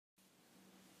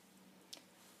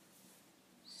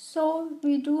So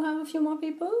we do have a few more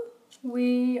people.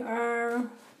 We are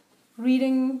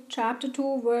reading chapter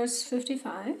 2, verse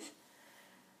 55,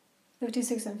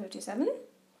 56 and 57.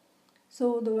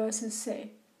 So the verses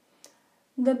say,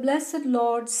 "The blessed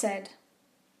Lord said,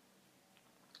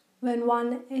 when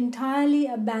one entirely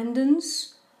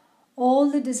abandons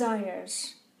all the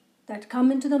desires that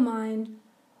come into the mind,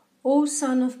 O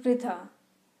son of Pritha,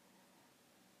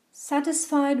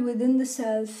 satisfied within the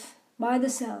self by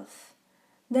the self,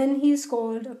 then he is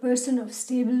called a person of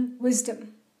stable wisdom.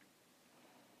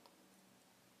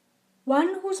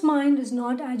 One whose mind is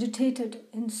not agitated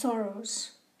in sorrows,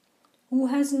 who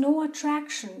has no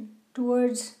attraction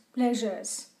towards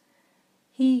pleasures,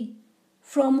 he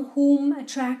from whom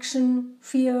attraction,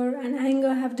 fear, and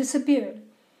anger have disappeared,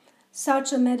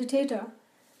 such a meditator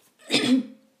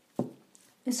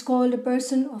is called a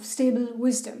person of stable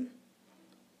wisdom.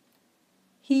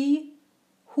 He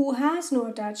who has no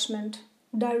attachment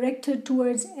directed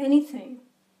towards anything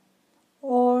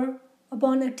or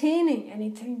upon attaining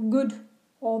anything good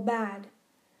or bad,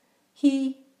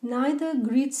 he neither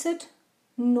greets it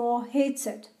nor hates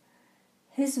it.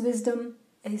 His wisdom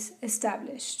is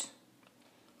established."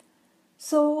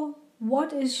 So,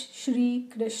 what is Shri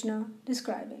Krishna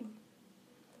describing?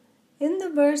 In the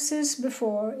verses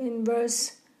before, in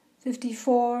verse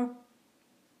 54,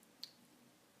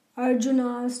 Arjuna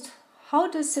asked, how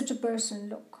does such a person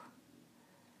look?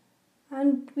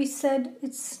 And we said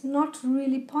it's not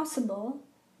really possible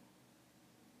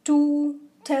to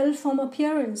tell from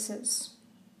appearances.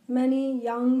 Many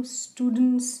young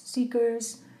students,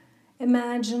 seekers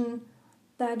imagine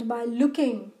that by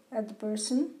looking at the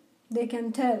person, they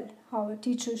can tell how a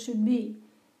teacher should be.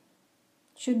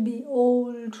 Should be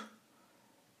old,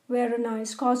 wear a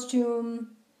nice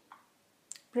costume,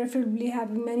 preferably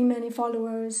having many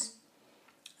followers,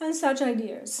 and such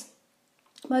ideas.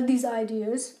 But these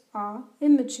ideas are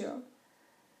immature.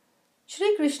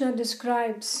 Shri Krishna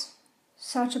describes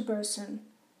such a person.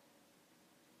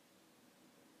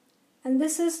 And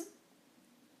this is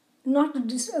not an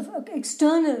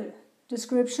external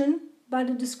description, but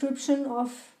a description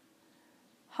of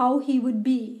how he would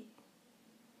be.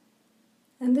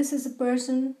 And this is a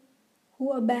person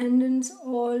who abandons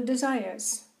all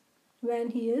desires when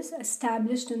he is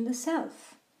established in the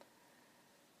self.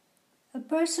 A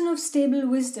person of stable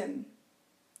wisdom.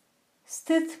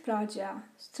 Sthit prajna.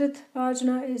 Sthit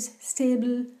prajna is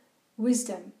stable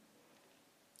wisdom.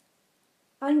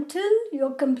 Until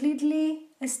you're completely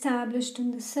established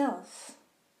in the self,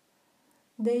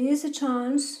 there is a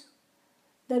chance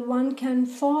that one can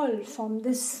fall from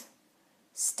this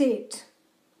state.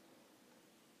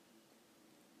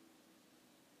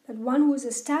 That one who is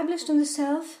established in the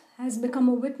self, has become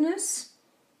a witness,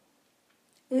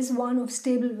 is one of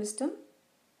stable wisdom.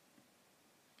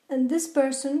 And this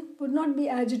person would not be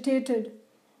agitated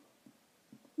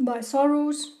by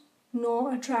sorrows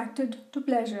nor attracted to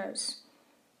pleasures.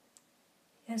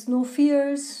 He has no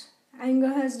fears,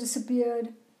 anger has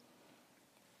disappeared.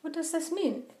 What does this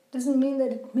mean? It doesn't mean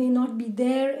that it may not be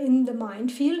there in the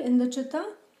mind field, in the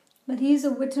chitta, but he is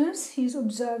a witness, he is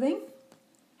observing,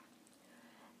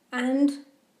 and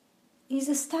he is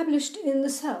established in the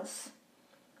self.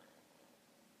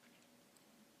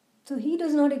 So he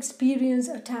does not experience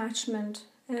attachment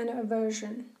and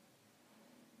aversion.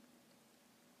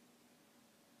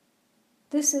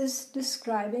 This is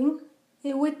describing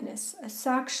a witness, a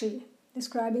sakshi,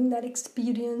 describing that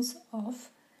experience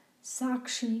of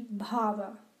sakshi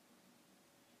bhava.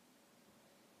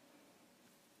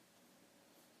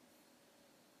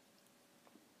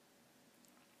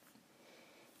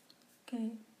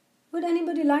 Okay. Would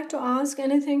anybody like to ask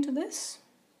anything to this?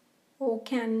 Or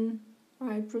can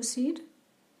I proceed?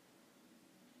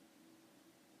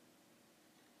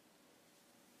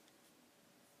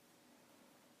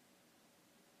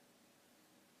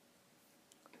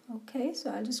 Okay,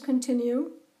 so I'll just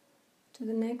continue to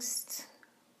the next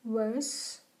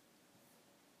verse,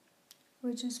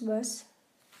 which is verse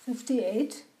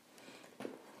 58.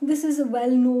 This is a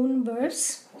well-known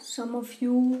verse. Some of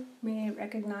you may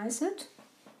recognize it.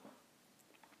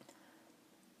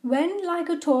 When, like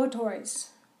a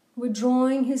tortoise,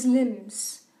 withdrawing his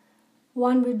limbs,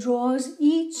 one withdraws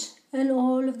each and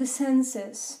all of the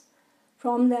senses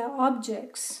from their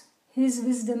objects, his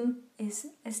wisdom is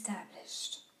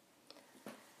established.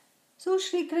 So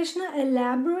Sri Krishna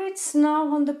elaborates now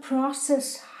on the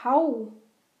process, how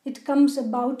it comes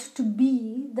about to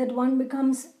be that one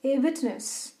becomes a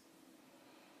witness.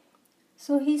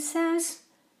 So he says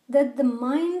that the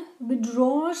mind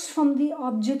withdraws from the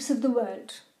objects of the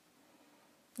world.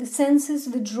 The senses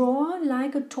withdraw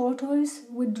like a tortoise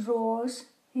withdraws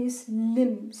his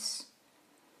limbs.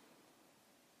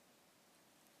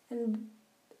 And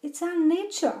it's our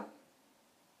nature.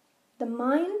 The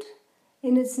mind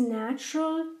in its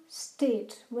natural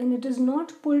state, when it is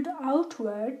not pulled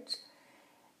outward,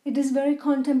 it is very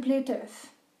contemplative.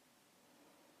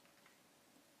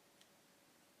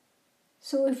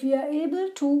 So if we are able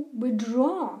to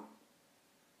withdraw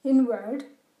inward,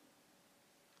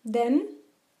 then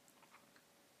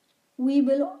we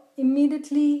will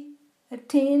immediately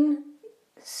attain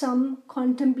some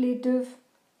contemplative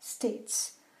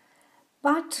states.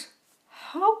 But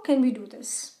how can we do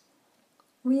this?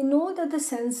 We know that the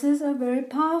senses are very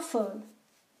powerful.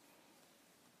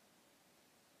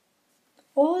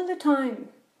 All the time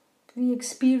we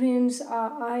experience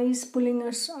our eyes pulling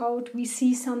us out, we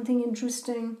see something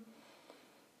interesting,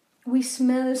 we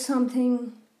smell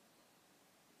something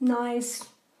nice,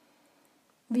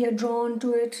 we are drawn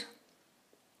to it,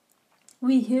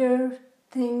 we hear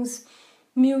things,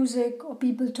 music or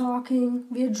people talking,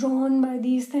 we are drawn by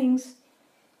these things.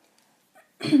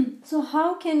 So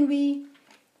how can we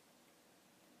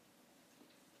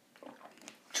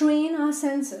train our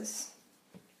senses?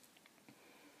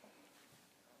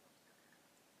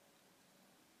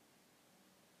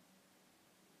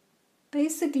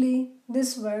 Basically,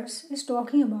 this verse is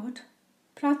talking about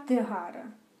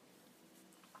pratyahara.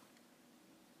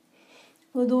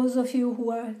 For those of you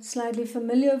who are slightly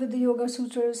familiar with the Yoga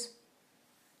Sutras,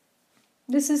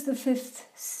 this is the fifth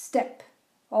step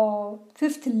or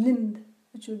fifth limb,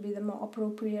 which would be the more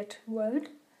appropriate word.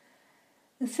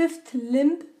 The fifth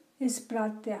limb is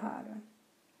pratyahara.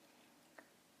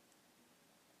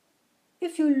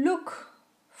 If you look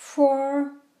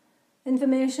for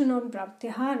information on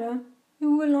pratyahara,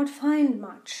 you will not find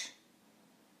much.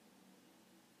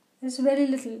 There's very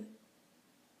little.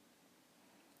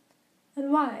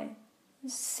 And why? It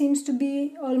seems to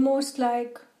be almost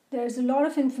like there's a lot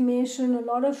of information, a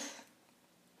lot of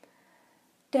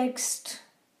textual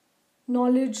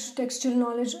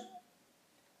knowledge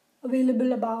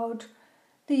available about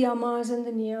the yamas and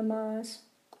the niyamas,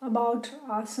 about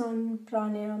asana,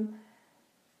 pranayam,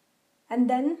 and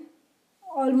then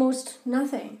almost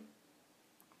nothing.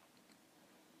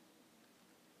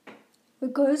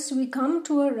 Because we come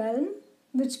to a realm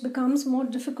which becomes more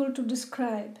difficult to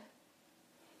describe.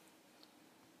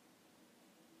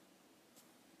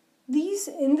 These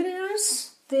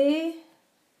indriyas, they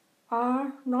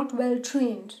are not well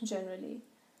trained generally.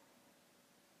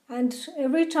 And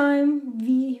every time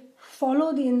we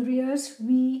follow the indriyas,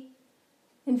 we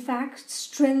in fact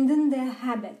strengthen their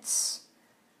habits.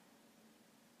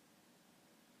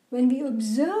 When we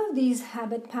observe these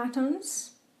habit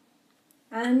patterns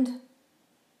and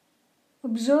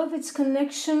observe its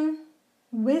connection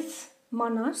with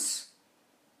manas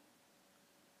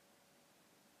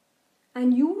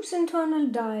and use internal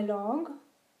dialogue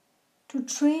to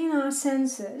train our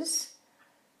senses,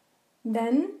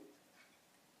 then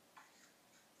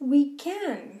we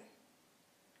can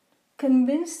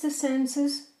convince the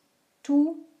senses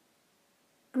to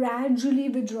gradually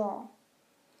withdraw.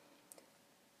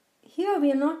 Here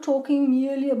we are not talking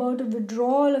merely about a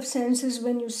withdrawal of senses.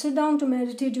 When you sit down to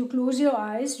meditate, you close your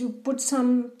eyes, you put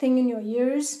something in your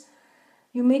ears,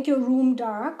 you make your room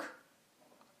dark.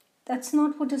 That's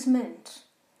not what is meant.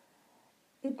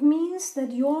 It means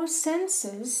that your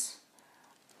senses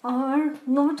are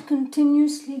not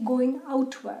continuously going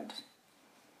outward.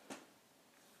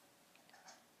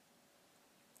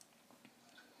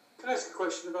 Can I ask a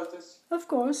question about this? Of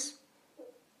course.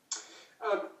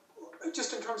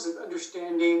 Just in terms of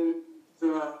understanding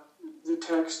the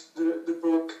text, the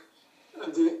book,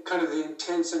 the kind of the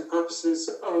intents and purposes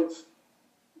of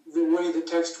the way the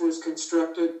text was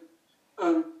constructed,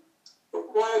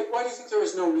 why do you think there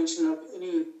was no mention of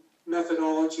any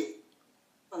methodology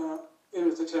in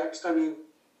the text? I mean,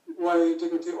 why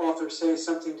didn't the author say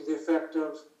something to the effect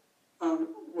of,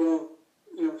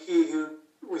 he who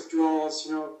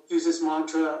withdraws, uses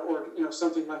mantra or,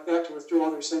 something like that to withdraw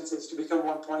their senses to become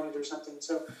one-pointed or something.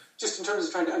 So just in terms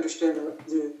of trying to understand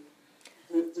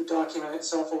the document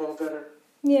itself a little better.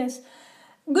 Yes.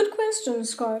 Good question,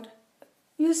 Scott.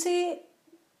 You see,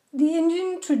 the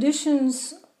Indian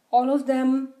traditions, all of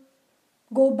them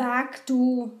go back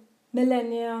to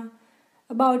millennia,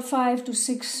 about 5,000 to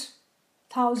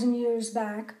 6,000 years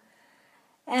back.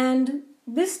 And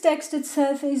this text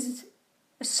itself is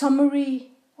a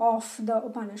summary of the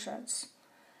Upanishads.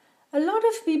 A lot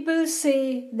of people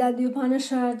say that the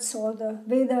Upanishads or the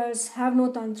Vedas have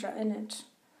no Tantra in it.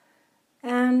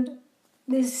 And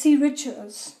they see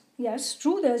rituals. Yes,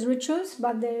 true, there's rituals,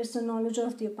 but there is the knowledge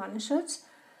of the Upanishads.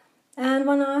 And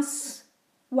one asks,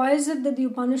 why is it that the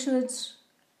Upanishads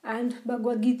and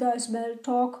Bhagavad Gita as well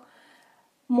talk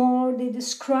more. They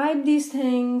describe these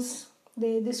things,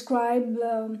 they describe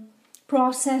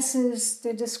processes,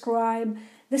 they describe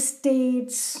the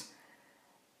states,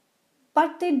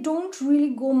 but they don't really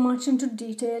go much into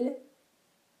detail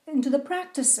into the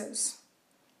practices.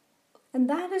 And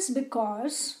that is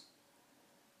because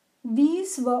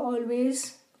these were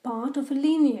always part of a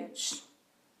lineage.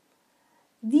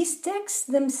 These texts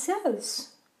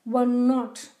themselves were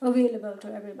not available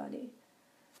to everybody.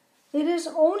 It is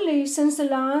only since the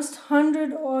last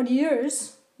 100 odd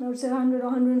years, I would say 100 or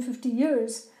 150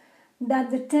 years,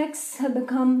 that the texts have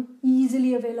become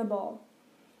easily available.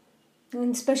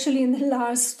 And especially in the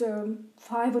last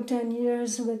 5 or 10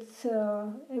 years, with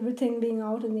everything being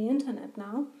out on the internet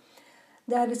now,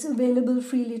 that it's available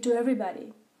freely to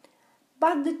everybody.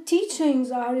 But the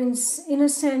teachings are in a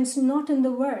sense not in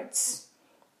the words.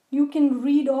 You can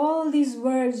read all these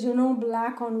words,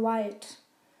 black on white,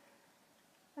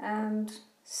 and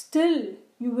still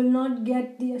you will not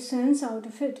get the essence out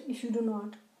of it if you do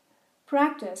not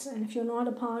practice, and if you're not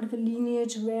a part of a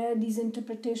lineage where these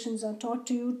interpretations are taught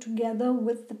to you together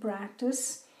with the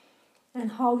practice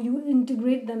and how you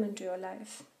integrate them into your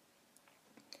life.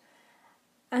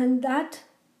 And that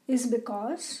is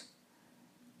because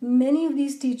many of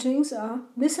these teachings are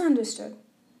misunderstood,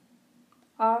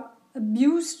 are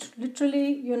abused,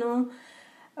 literally,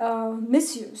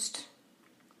 misused.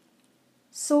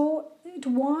 So it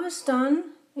was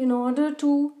done in order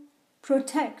to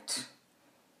protect.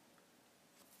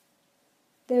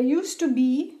 There used to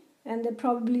be, and there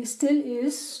probably still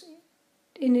is,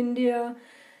 in India,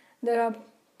 there are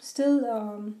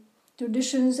still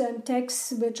traditions and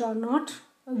texts which are not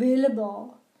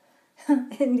available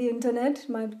in the internet.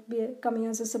 Might be coming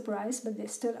as a surprise, but they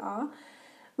still are,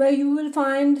 where you will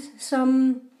find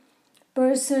some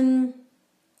person,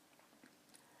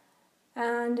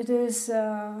 and it is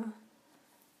a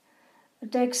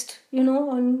text,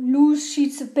 on loose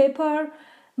sheets of paper,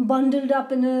 bundled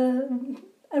up in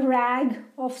a rag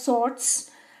of sorts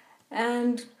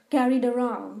and carried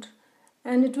around.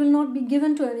 And it will not be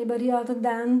given to anybody other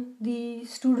than the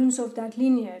students of that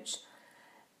lineage.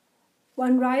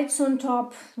 One writes on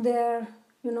top there,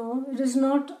 it is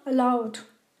not allowed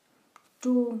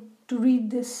to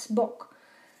read this book.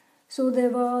 So there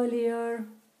were earlier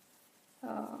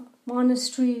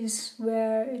monasteries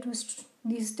where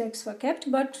these texts were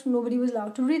kept, but nobody was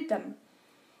allowed to read them.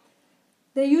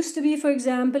 There used to be, for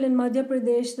example, in Madhya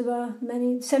Pradesh, there were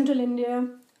many, central India,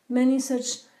 many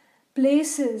such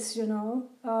places,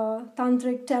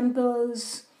 tantric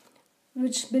temples,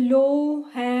 which below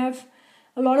have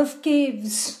a lot of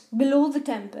caves below the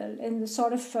temple in the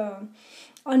sort of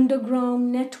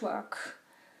underground network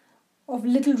of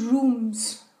little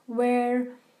rooms where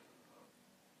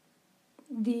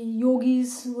the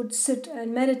yogis would sit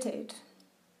and meditate.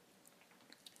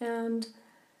 And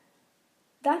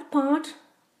that part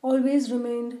always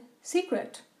remained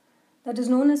secret. That is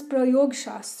known as Prayog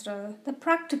Shastra, the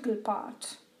practical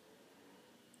part.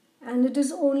 And it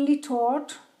is only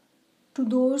taught to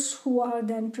those who are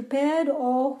then prepared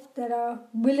or that are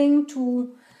willing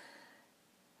to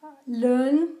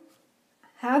learn,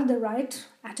 have the right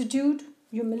attitude,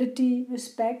 humility,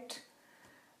 respect,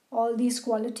 all these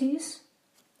qualities.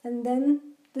 And then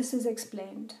this is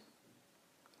explained.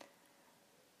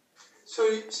 So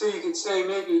you could say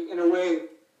maybe in a way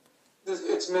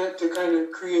it's meant to kind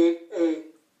of create a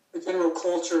general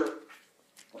culture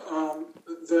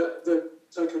that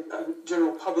like a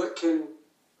general public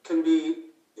can be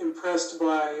impressed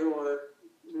by or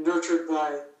nurtured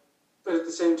by, but at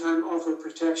the same time offer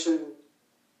protection,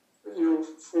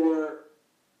 for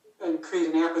and create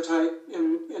an appetite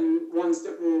in ones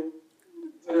that are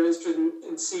interested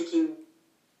in seeking,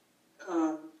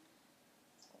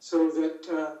 so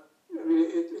that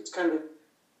it's kind of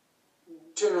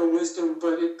general wisdom,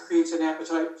 but it creates an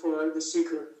appetite for the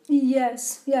seeker.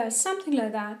 Yes, something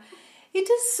like that. It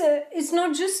is. It's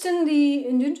not just in the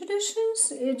Indian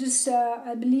traditions. It is,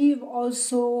 I believe,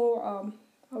 also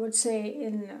I would say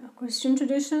in Christian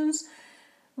traditions,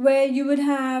 where you would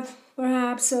have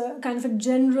perhaps a kind of a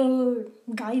general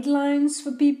guidelines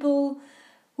for people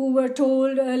who were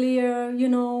told earlier,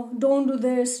 don't do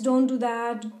this, don't do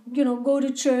that, go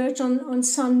to church on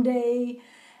Sunday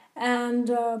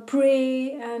and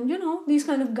pray, and these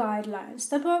kind of guidelines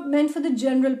that were meant for the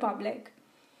general public.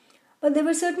 But there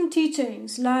were certain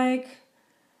teachings like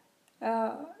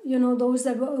those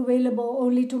that were available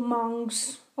only to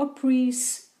monks or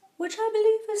priests, which I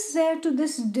believe is there to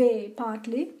this day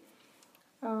partly,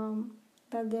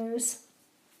 that there's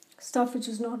stuff which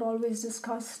is not always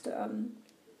discussed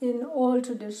in all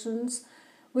traditions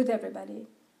with everybody.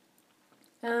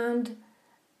 And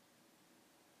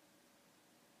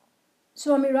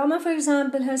Swami Rama, for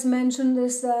example, has mentioned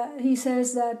this, that he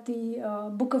says that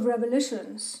the Book of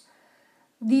Revelations,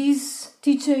 these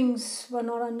teachings were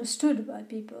not understood by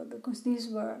people because these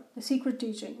were the secret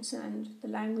teachings, and the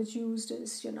language used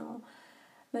is,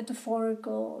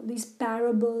 metaphorical. These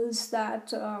parables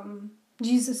that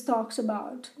Jesus talks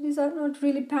about, these are not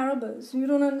really parables. You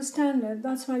don't understand it.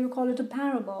 That's why you call it a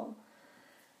parable.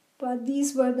 But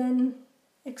these were then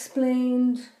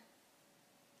explained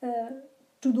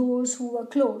to those who were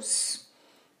close.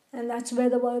 And that's where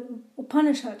the word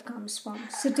Upanishad comes from,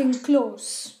 sitting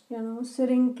close,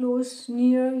 sitting close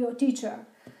near your teacher.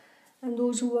 And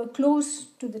those who were close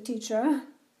to the teacher,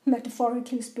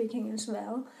 metaphorically speaking as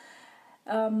well,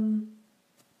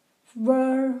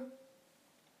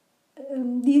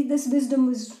 this wisdom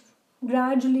was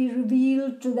gradually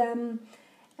revealed to them,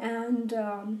 and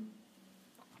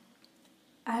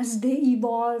as they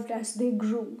evolved, as they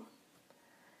grew.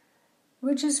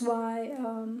 Which is why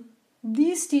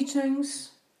these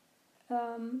teachings,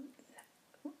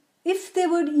 if they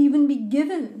would even be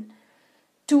given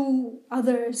to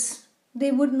others,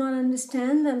 they would not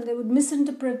understand them, they would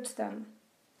misinterpret them,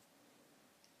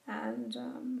 and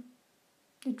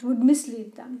it would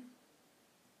mislead them.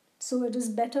 So it is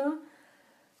better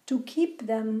to keep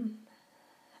them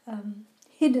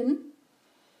hidden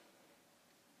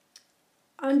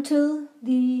until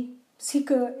the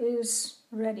seeker is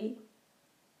ready.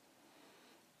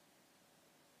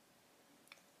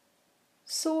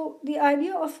 So the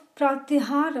idea of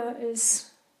pratyahara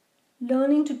is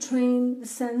learning to train the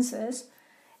senses,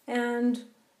 and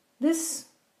this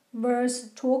verse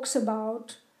talks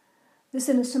about this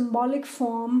in a symbolic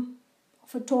form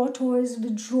of a tortoise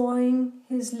withdrawing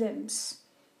his limbs.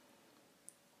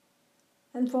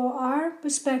 And for our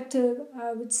perspective,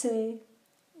 I would say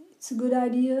it's a good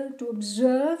idea to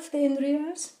observe the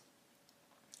indriyas.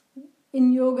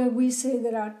 In yoga, we say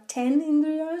there are 10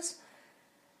 indriyas.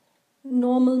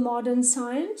 Normal modern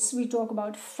science, we talk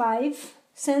about 5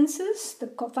 senses, the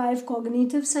 5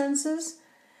 cognitive senses.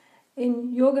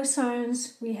 In yoga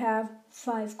science, we have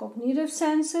 5 cognitive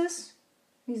senses.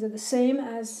 These are the same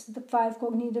as the 5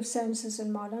 cognitive senses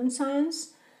in modern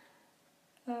science.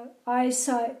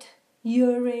 Eyesight,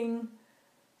 hearing,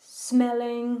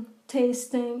 smelling,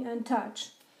 tasting, and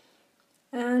touch.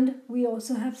 And we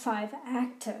also have 5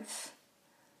 active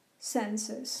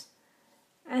senses.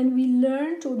 And we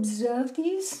learn to observe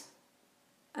these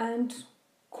and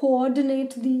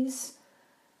coordinate these.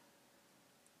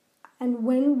 And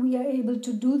when we are able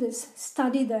to do this,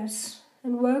 study this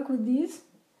and work with these,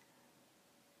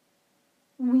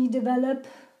 we develop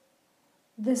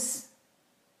this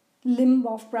limb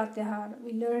of pratyahara.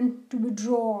 We learn to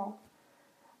withdraw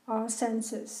our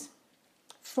senses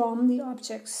from the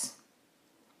objects,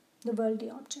 the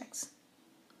worldly objects.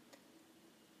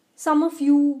 Some of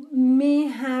you may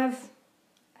have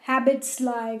habits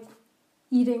like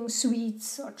eating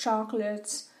sweets or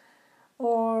chocolates,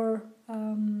 or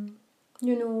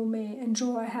may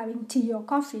enjoy having tea or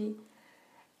coffee.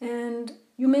 And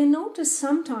you may notice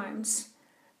sometimes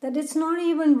that it's not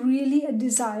even really a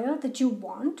desire that you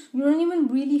want. You don't even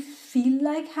really feel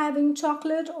like having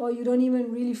chocolate, or you don't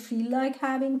even really feel like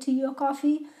having tea or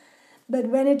coffee. But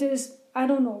when it is,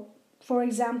 for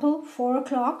example, 4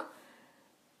 o'clock,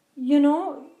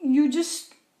 you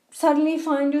just suddenly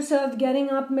find yourself getting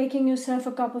up, making yourself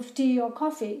a cup of tea or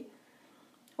coffee,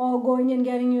 or going and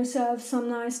getting yourself some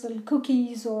nice little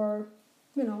cookies or,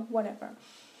 whatever.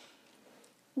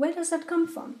 Where does that come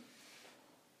from?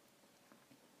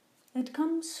 It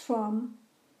comes from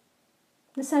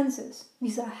the senses.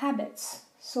 These are habits.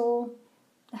 So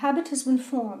the habit has been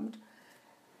formed.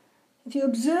 If you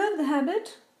observe the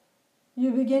habit,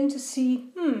 you begin to see,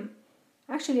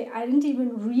 actually, I didn't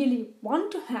even really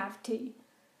want to have tea,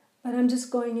 but I'm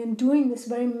just going and doing this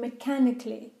very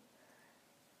mechanically.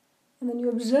 And when you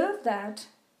observe that,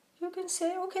 you can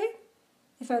say, okay,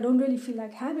 if I don't really feel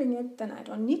like having it, then I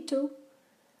don't need to.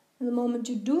 And the moment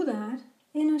you do that,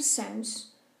 in a sense,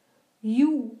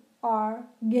 you are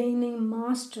gaining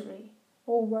mastery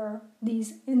over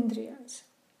these indriyas.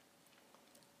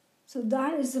 So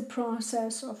that is the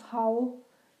process of how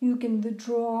you can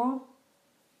withdraw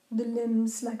the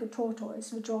limbs like a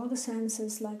tortoise, withdraw the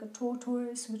senses like a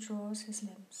tortoise withdraws his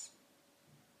limbs.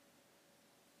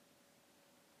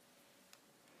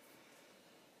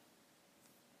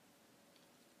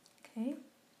 Okay.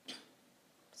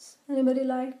 Anybody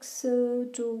likes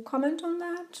to comment on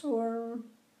that, or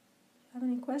have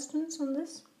any questions on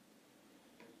this?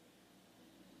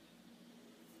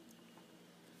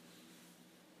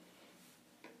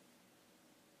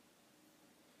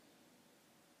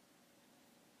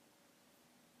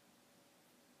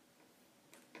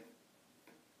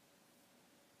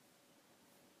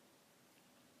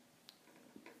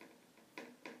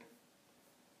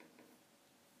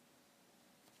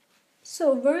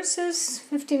 So verses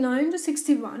 59 to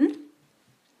 61.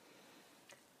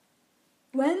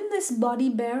 When this body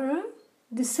bearer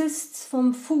desists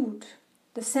from food,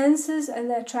 the senses and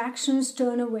the attractions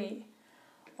turn away,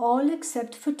 all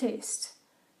except for taste.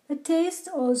 The taste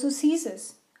also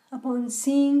ceases upon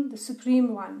seeing the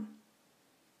Supreme One.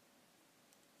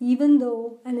 Even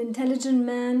though an intelligent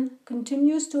man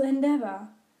continues to endeavor,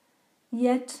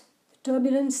 yet the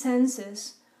turbulent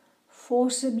senses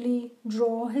forcibly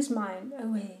draw his mind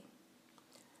away.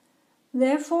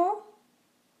 Therefore,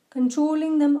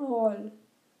 controlling them all,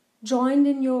 joined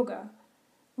in yoga,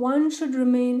 one should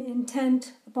remain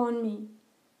intent upon me.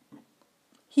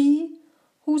 He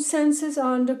whose senses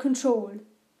are under control,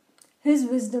 his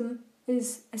wisdom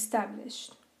is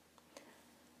established.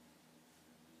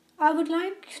 I would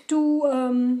like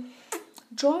to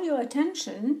draw your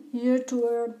attention here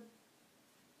to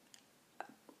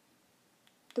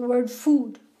the word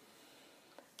food.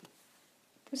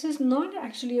 This is not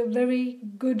actually a very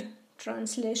good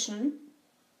translation,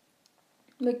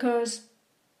 because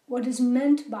what is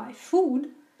meant by food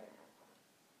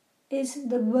is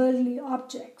the worldly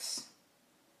objects.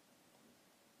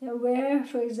 You're aware,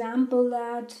 for example,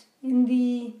 that in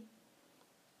the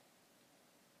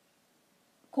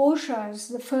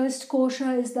koshas, the first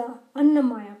kosha is the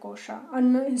Annamaya kosha.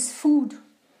 Anna is food.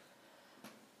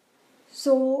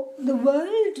 So the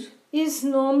world is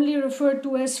normally referred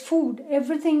to as food.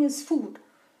 Everything is food.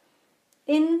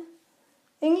 In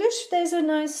English, there's a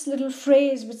nice little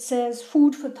phrase which says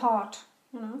food for thought,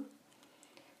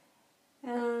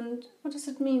 And what does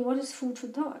it mean? What is food for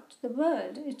thought? The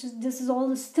world. This is all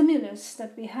the stimulus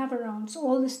that we have around. So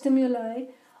all the stimuli,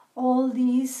 all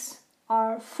these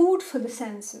are food for the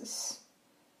senses.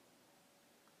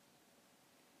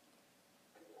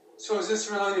 So is this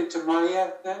related to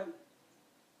Maya then?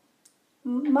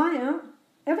 Maya,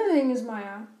 everything is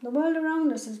Maya. The world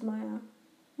around us is Maya.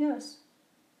 Yes.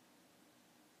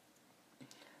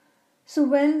 So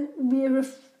when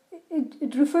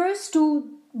it refers to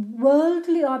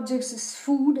worldly objects as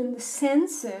food, and the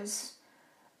senses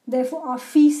therefore are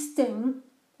feasting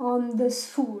on this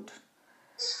food.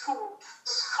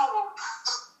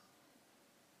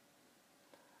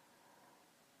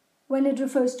 When it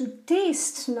refers to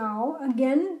taste now,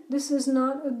 again, this is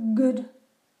not a good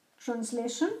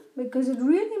translation, because it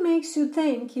really makes you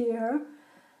think here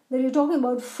that you're talking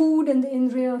about food and the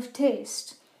indriya of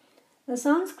taste. The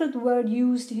Sanskrit word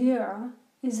used here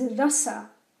is rasa,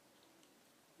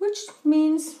 which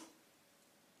means,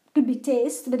 could be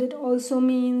taste, but it also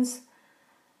means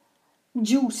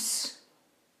juice.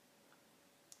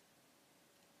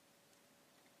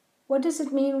 What does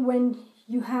it mean when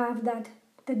you have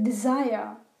the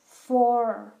desire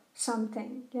for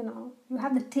something, You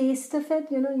have the taste of it,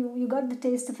 you got the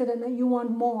taste of it and you want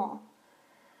more.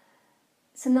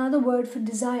 It's another word for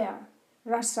desire.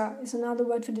 Rasa is another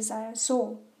word for desire.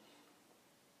 So,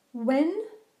 when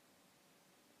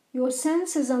your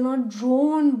senses are not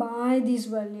drawn by these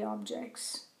worldly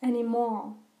objects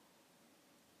anymore,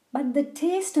 but the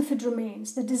taste of it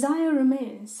remains, the desire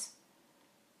remains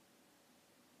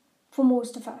for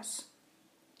most of us.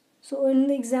 So in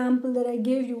the example that I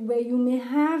gave you, where you may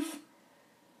have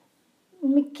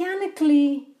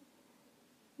mechanically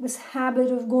this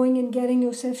habit of going and getting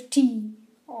yourself tea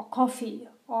or coffee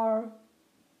or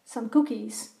some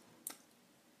cookies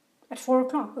at 4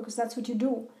 o'clock, because that's what you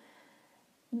do.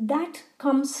 That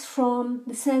comes from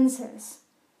the senses,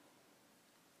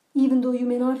 even though you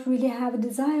may not really have a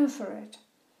desire for it.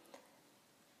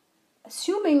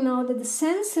 Assuming now that the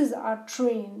senses are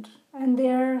trained and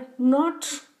they're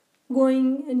not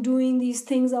going and doing these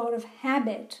things out of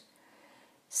habit,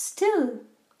 still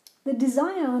the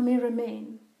desire may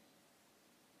remain.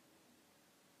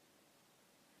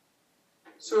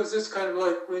 So is this kind of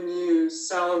like when you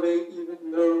salivate,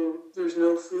 even though there's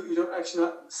no food, you don't actually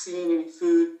not seeing any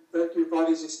food, but your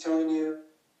body's just telling you,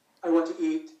 I want to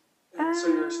eat, and so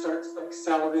you start like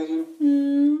salivating?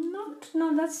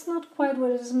 No, that's not quite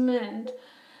what is meant.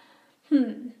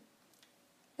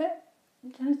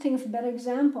 I'm trying to think of a better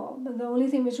example, but the only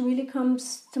thing which really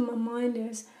comes to my mind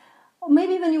is,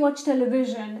 maybe when you watch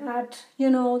television at,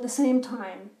 the same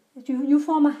time, you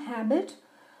form a habit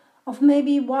of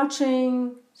maybe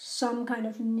watching some kind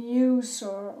of news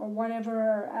or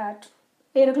whatever at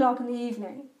 8 o'clock in the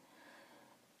evening.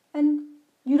 And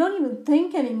you don't even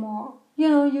think anymore.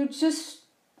 You just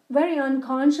very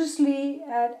unconsciously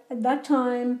at that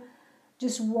time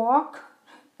just walk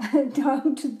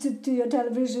down to your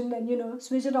television and,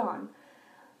 switch it on.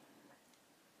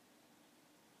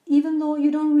 Even though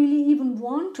you don't really even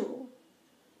want to.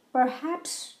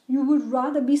 perhaps you would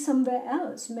rather be somewhere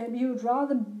else. Maybe you would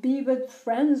rather be with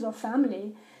friends or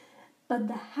family, but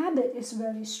the habit is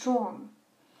very strong.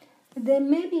 There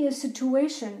may be a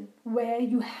situation where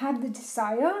you have the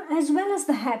desire as well as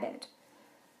the habit.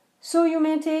 So you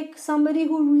may take somebody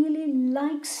who really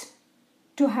likes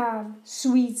to have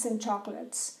sweets and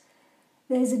chocolates.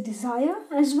 There is a desire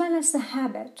as well as the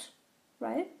habit,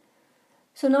 right?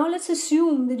 So now let's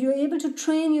assume that you're able to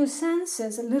train your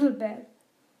senses a little bit.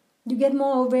 You get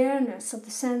more awareness of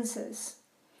the senses.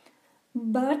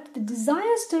 But the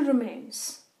desire still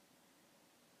remains.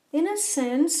 In a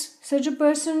sense, such a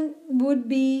person would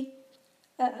be,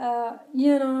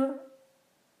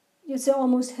 it's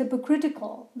almost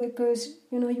hypocritical because,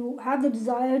 you have the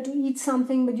desire to eat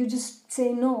something, but you just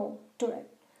say no to it.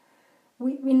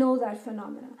 We know that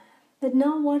phenomena. But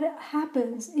now what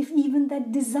happens if even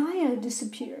that desire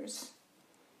disappears?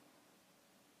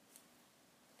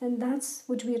 And that's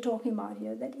what we are talking about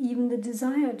here, that even the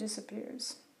desire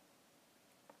disappears.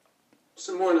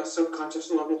 So more on a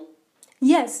subconscious level.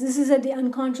 Yes, this is at the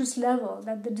unconscious level,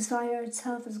 that the desire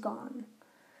itself is gone.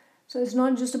 So it's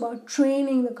not just about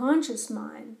training the conscious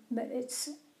mind, but it's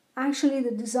actually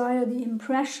the desire, the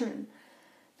impression,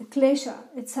 the klesha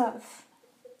itself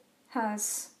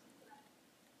has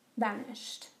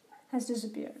vanished, has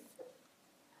disappeared.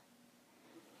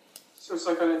 So it's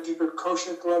like on a deeper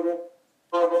koshic level.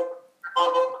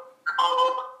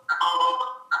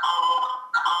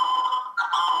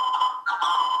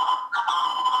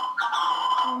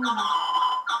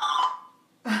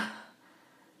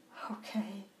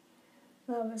 Okay,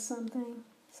 that was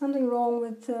something wrong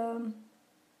with the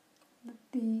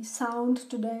sound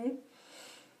today.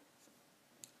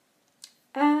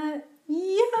 Kind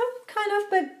of,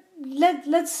 but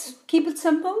let's keep it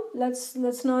simple.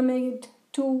 Let's not make it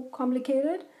too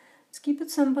complicated. Let's keep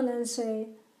it simple and say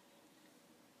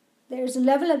there's a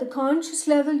level at the conscious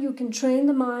level you can train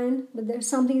the mind, but there's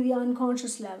something at the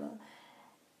unconscious level.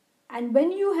 And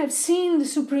when you have seen the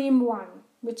Supreme One,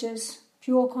 which is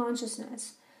pure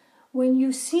consciousness, when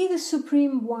you see the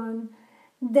Supreme One,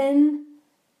 then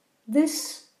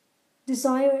this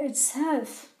desire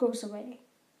itself goes away.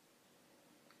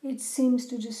 It seems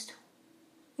to it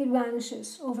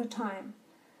vanishes over time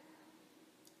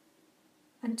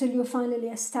until you're finally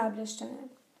established in it.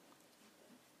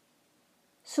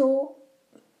 So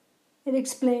it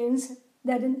explains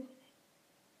that an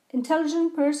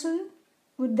intelligent person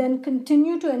would then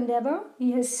continue to endeavor.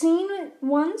 He has seen it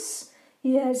once,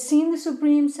 he has seen the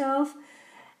Supreme Self,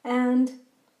 and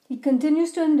he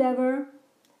continues to endeavor.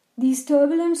 These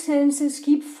turbulent senses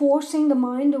keep forcing the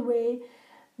mind away,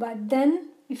 but then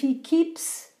if he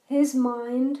keeps his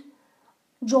mind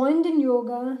joined in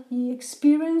yoga, he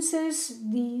experiences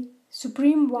the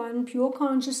Supreme One, pure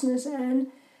consciousness,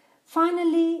 and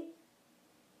finally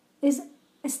is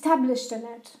established in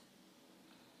it.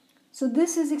 So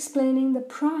this is explaining the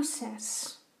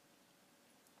process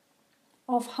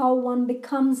of how one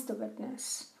becomes the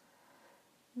witness.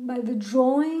 By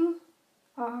withdrawing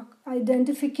our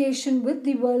identification with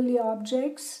the worldly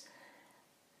objects,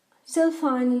 till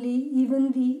finally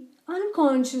even the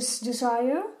unconscious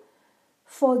desire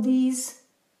for these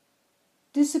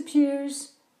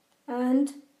disappears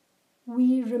and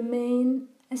we remain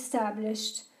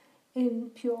established in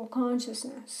pure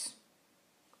consciousness.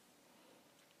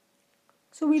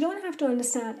 So we don't have to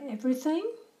understand everything,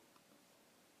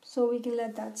 so we can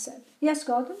let that sit. Yes,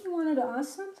 Gautam, you wanted to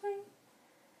ask something?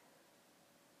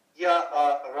 Yeah,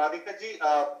 Radhikaji,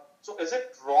 so is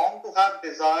it wrong to have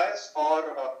desires, or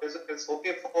is it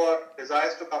okay for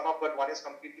desires to come up but one is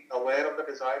completely aware of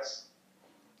the desires?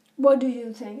 What do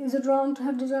you think? Is it wrong to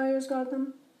have desires,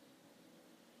 Gautam?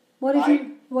 What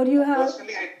do you have?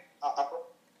 Personally,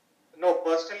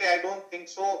 personally, I don't think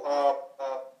so.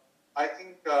 I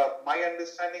think my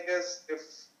understanding is if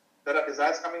there are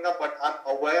desires coming up, but I'm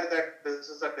aware that this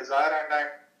is a desire and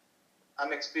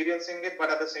I'm experiencing it, but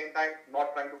at the same time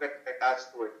not trying to get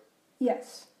attached to it.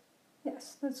 Yes,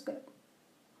 that's good.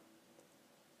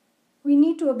 We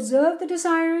need to observe the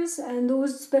desires, and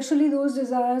especially those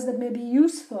desires that may be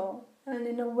useful and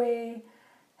in a way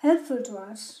helpful to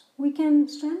us. We can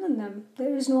strengthen them.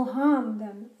 There is no harm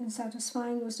then in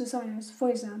satisfying those desires. For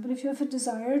example, if you have a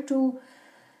desire to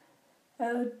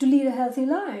lead a healthy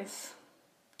life,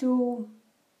 to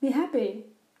be happy,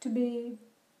 to be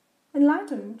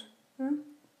enlightened,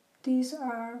 these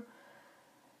are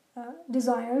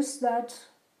desires that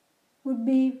would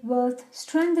be worth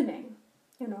strengthening.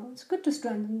 It's good to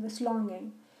strengthen this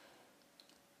longing.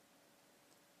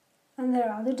 And there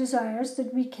are other desires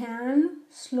that we can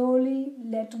slowly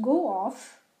let go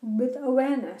of with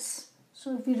awareness.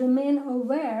 So if we remain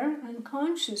aware and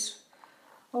conscious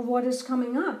of what is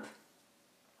coming up,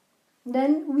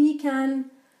 then we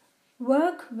can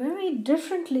work very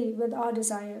differently with our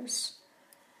desires.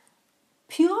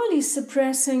 Purely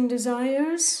suppressing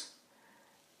desires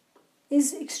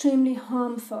is extremely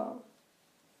harmful.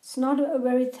 It's not a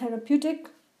very therapeutic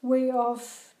way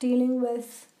of dealing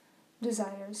with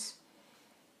desires.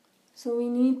 So we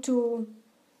need to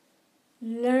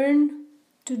learn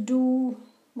to do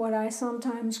what I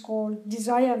sometimes call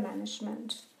desire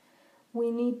management.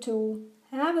 We need to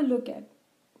have a look at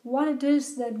what it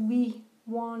is that we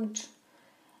want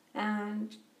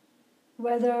and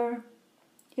whether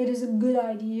it is a good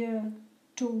idea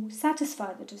to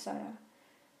satisfy the desire.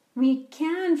 We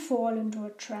can fall into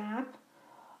a trap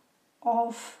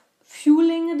of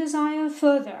fueling a desire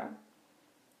further.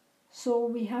 So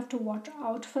we have to watch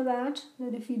out for that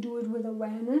if we do it with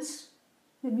awareness,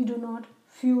 that we do not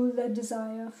fuel that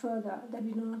desire further, that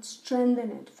we do not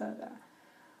strengthen it further,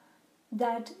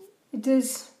 that it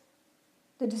is,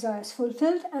 the desire is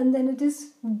fulfilled and then it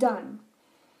is done.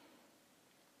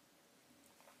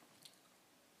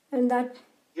 And that...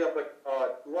 Yeah, but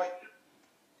do I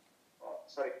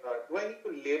need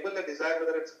to label a desire,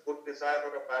 whether it's a good desire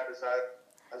or a bad desire,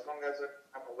 as long as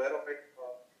I'm aware of it?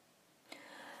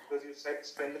 Because you said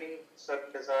strengthening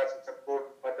certain desires, which are good,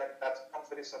 but then that becomes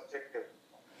very subjective,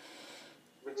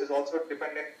 which is also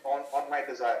dependent on my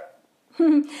desire.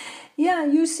 Yeah,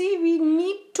 you see, we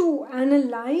need to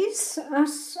analyze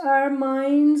our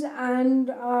minds and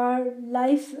our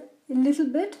life a little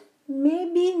bit.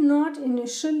 Maybe not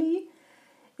initially.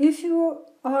 If you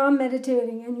are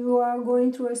meditating and you are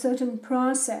going through a certain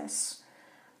process,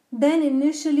 then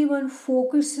initially one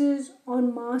focuses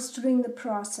on mastering the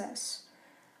process.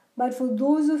 But for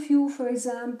those of you, for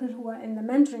example, who are in the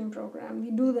mentoring program,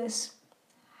 we do this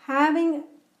having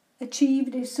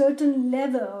achieved a certain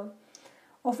level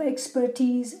of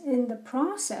expertise in the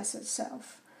process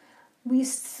itself. We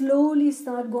slowly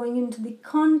start going into the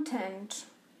content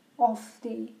of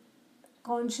the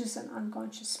conscious and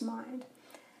unconscious mind.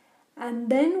 And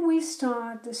then we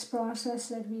start this process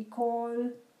that we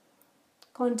call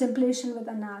contemplation with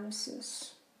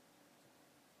analysis.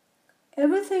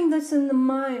 Everything that's in the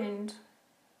mind,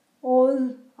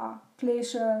 all our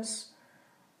pleasures,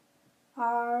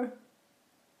 are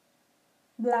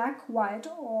black, white,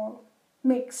 or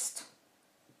mixed.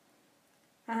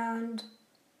 And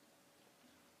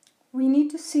we need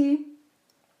to see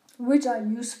which are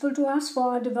useful to us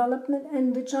for our development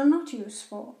and which are not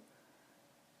useful.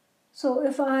 So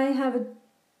if I have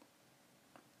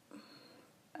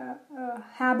a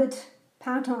habit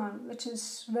pattern which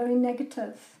is very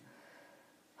negative,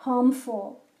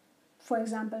 harmful, for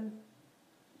example,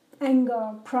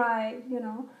 anger, pride,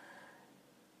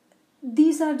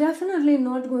 these are definitely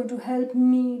not going to help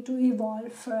me to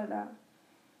evolve further.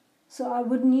 So I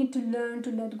would need to learn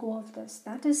to let go of this.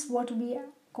 That is what we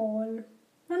call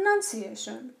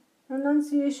renunciation.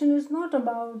 Renunciation is not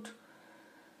about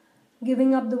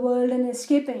giving up the world and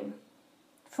escaping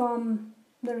from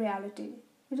the reality.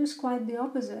 It is quite the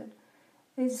opposite.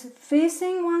 It's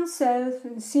facing oneself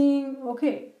and seeing,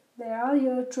 okay, there are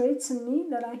your traits in me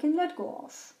that I can let go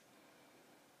of.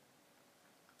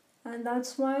 And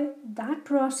that's why that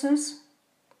process,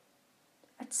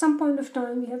 at some point of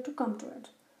time, we have to come to it.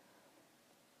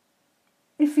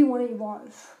 If we want to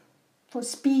evolve for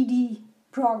speedy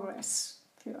progress,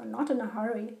 if you are not in a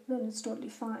hurry, then it's totally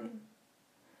fine.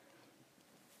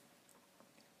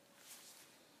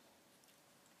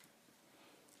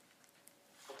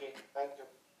 Okay, thank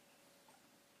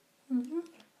you. Mm-hmm.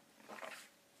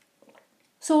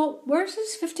 So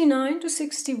verses 59 to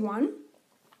 61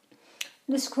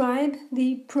 describe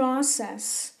the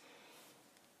process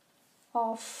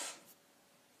of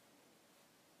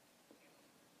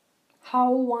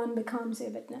how one becomes a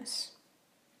witness.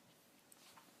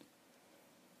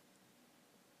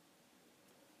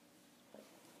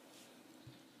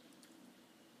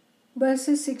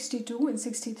 Verses 62 and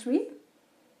 63.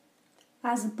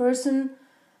 As a person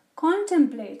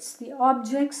contemplates the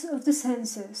objects of the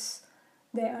senses,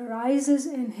 there arises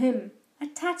in him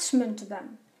attachment to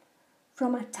them.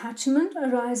 From attachment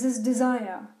arises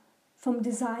desire. From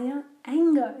desire,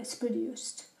 anger is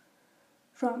produced.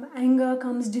 From anger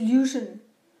comes delusion.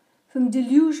 From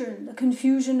delusion, the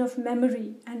confusion of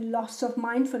memory and loss of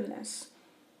mindfulness.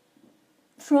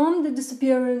 From the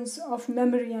disappearance of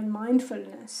memory and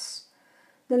mindfulness,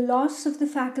 the loss of the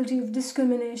faculty of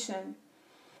discrimination.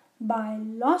 By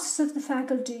loss of the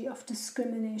faculty of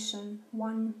discrimination,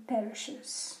 one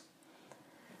perishes.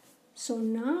 So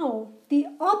now the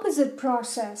opposite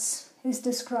process is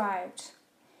described.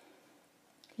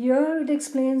 Here it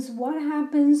explains what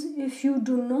happens if you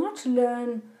do not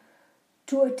learn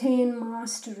to attain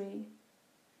mastery.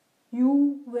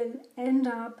 You will end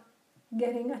up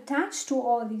getting attached to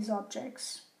all these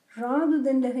objects rather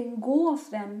than letting go of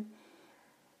them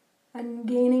and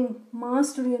gaining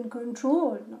mastery and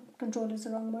control. No, control is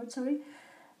the wrong word, sorry.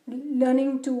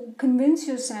 Learning to convince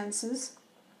your senses,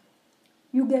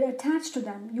 you get attached to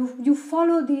them. You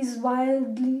follow these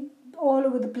wildly all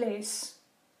over the place,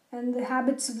 and the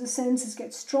habits of the senses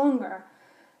get stronger.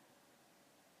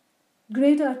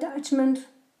 Greater attachment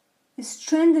is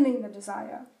strengthening the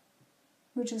desire,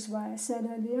 which is why I said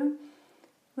earlier,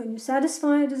 when you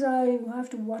satisfy a desire, you have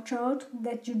to watch out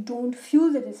that you don't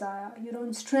fuel the desire, you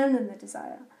don't strengthen the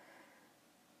desire.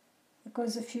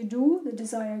 Because if you do, the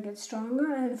desire gets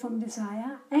stronger, and from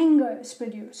desire, anger is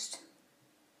produced.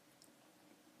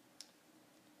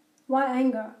 Why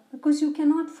anger? Because you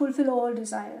cannot fulfill all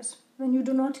desires. When you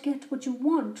do not get what you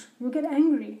want, you get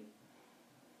angry.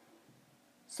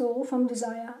 So from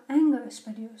desire, anger is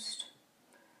produced.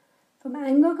 From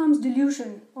anger comes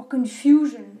delusion or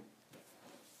confusion.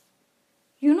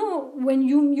 You know, when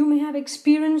you may have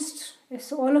experienced,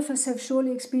 as all of us have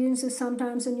surely experienced this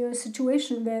sometimes in your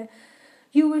situation where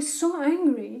you were so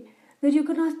angry that you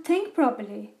could not think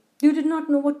properly. You did not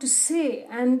know what to say,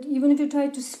 and even if you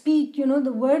tried to speak,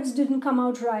 the words didn't come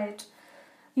out right.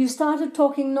 You started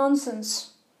talking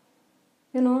nonsense.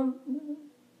 You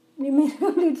made a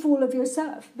complete fool of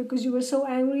yourself because you were so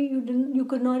angry you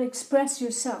could not express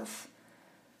yourself.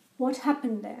 What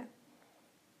happened there?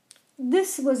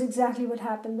 This was exactly what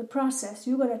happened, the process.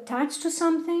 You got attached to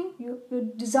something, your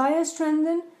desire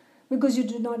strengthened. Because you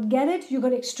did not get it, you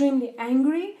got extremely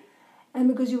angry. And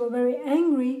because you were very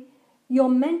angry, your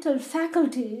mental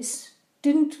faculties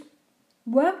didn't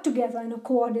work together in a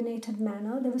coordinated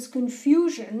manner. There was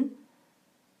confusion.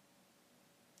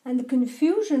 And the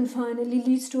confusion finally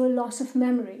leads to a loss of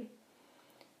memory.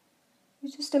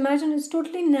 You just imagine it's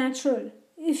totally natural.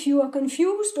 If you are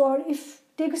confused, or if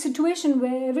take a situation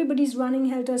where everybody's running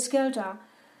helter-skelter,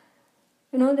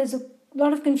 there's a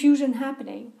lot of confusion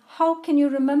happening. How can you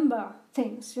remember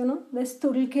things? There's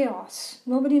total chaos.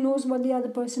 Nobody knows what the other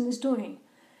person is doing.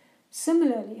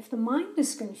 Similarly, if the mind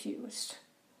is confused,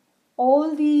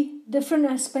 all the different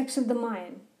aspects of the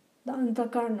mind, the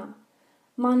antakarna,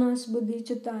 manas, buddhi,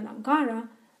 chitta and ankara,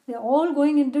 they're all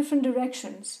going in different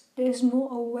directions. There's no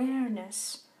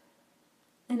awareness.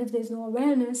 And if there's no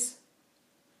awareness,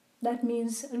 that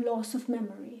means a loss of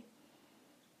memory.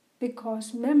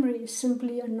 Because memory is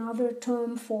simply another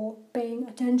term for paying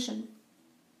attention.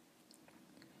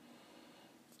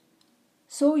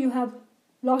 So you have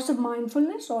loss of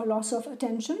mindfulness or loss of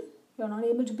attention. You're not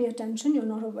able to pay attention, you're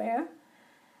not aware.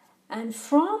 And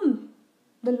from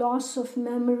the loss of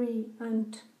memory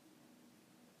and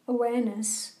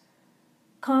awareness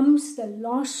comes the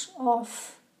loss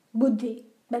of buddhi.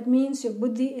 That means your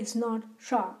buddhi is not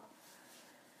sharp.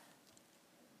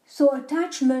 So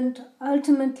attachment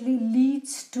ultimately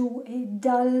leads to a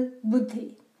dull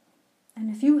buddhi.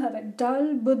 And if you have a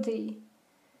dull buddhi,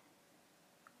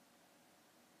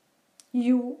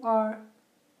 you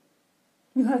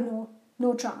have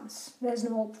no chance. There's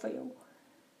no hope for you.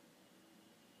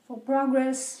 For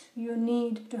progress, you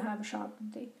need to have a sharp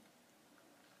buddhi.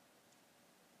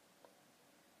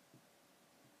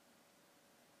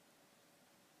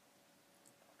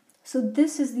 So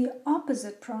this is the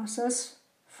opposite process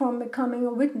from becoming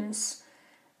a witness.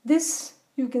 This,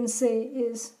 you can say,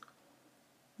 is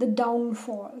the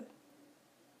downfall.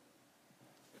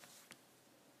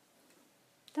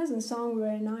 Doesn't sound a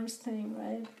very nice thing,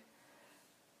 right?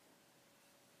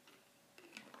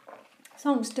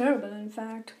 Sounds terrible, in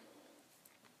fact.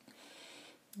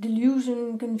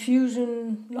 Delusion,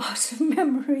 confusion, loss of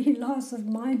memory, loss of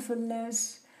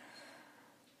mindfulness.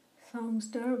 Sounds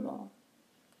terrible.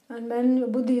 And when your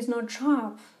buddhi is not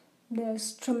sharp,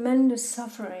 there's tremendous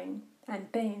suffering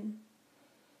and pain.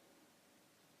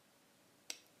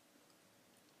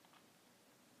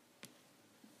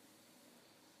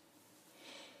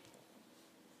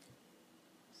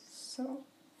 So,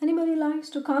 anybody likes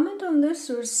to comment on this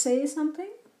or say something?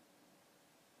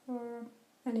 Or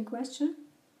any question?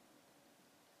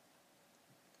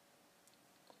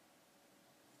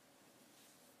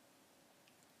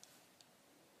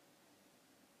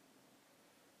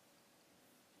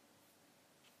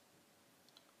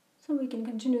 So we can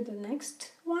continue the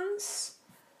next ones.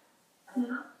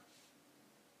 Hello,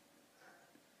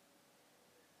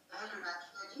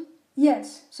 Radhikaji.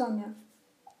 Yes, Soumya.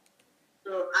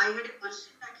 So I had a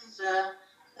question that is,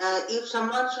 if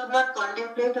someone should not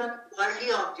contemplate on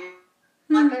worldly objects,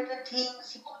 what are the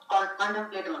things he could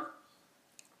contemplate on?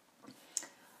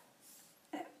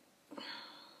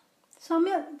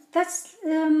 Soumya, that's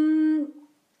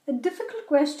a difficult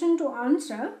question to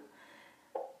answer,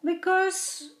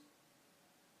 because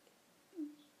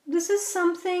this is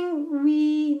something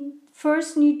we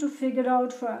first need to figure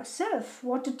out for ourselves,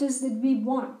 what it is that we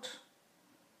want.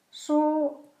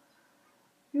 So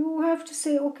you have to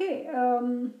say, okay,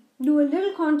 do a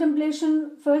little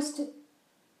contemplation first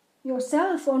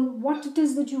yourself on what it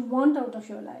is that you want out of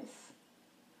your life.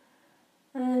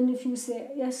 And if you say,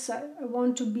 yes, I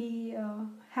want to be a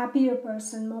happier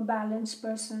person, more balanced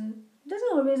person, it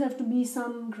doesn't always have to be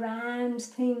some grand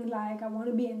thing like I want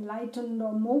to be enlightened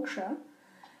or moksha.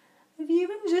 If you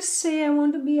even just say I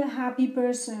want to be a happy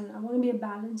person, I want to be a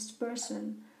balanced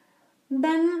person,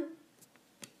 then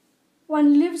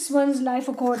one lives one's life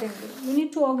accordingly. You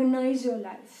need to organize your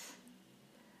life.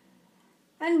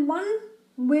 And one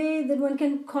way that one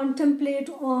can contemplate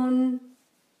on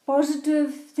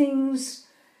positive things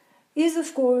is,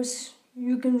 of course,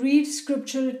 you can read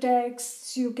scriptural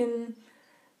texts, you can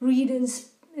read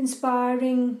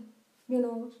inspiring,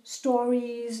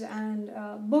 stories and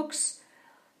books.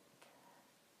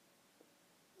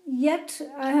 Yet,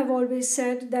 I have always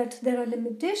said that there are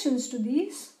limitations to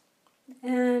these,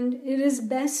 and it is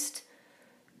best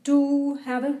to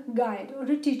have a guide or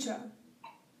a teacher.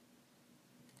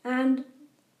 And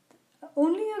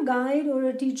only a guide or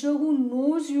a teacher who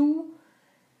knows you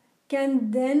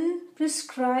can then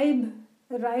prescribe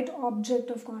the right object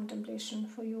of contemplation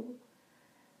for you.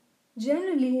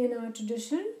 Generally, in our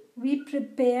tradition, we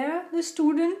prepare the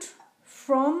student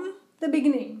from the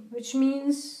beginning, which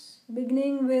means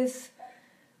beginning with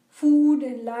food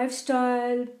and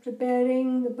lifestyle,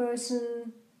 preparing the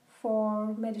person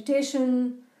for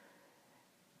meditation,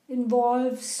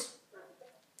 involves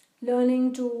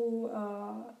learning to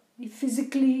be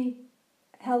physically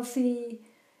healthy,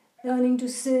 learning to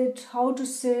sit, how to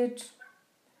sit.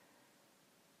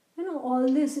 All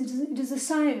this, it is a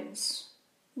science.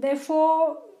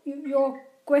 Therefore, your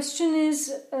question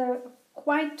is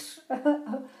quite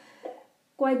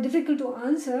difficult to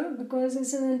answer, because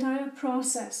it's an entire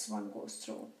process one goes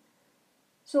through.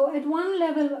 So at one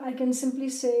level, I can simply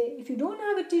say, if you don't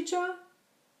have a teacher,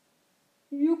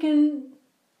 you can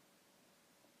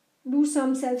do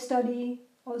some self-study,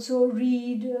 also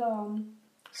read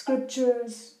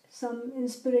scriptures, some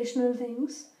inspirational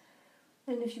things.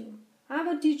 And if you have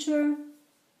a teacher,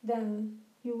 then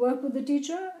you work with the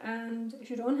teacher. And if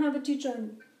you don't have a teacher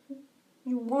and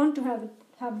you want to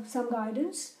have some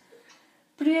guidance,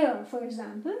 prayer, for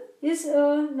example, is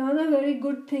another very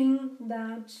good thing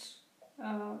that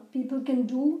people can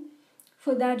do.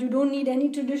 For that, you don't need any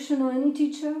tradition or any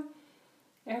teacher.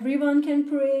 Everyone can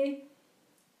pray.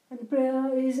 And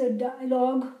prayer is a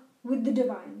dialogue with the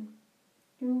divine.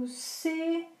 You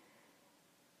say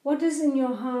what is in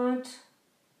your heart,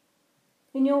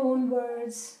 in your own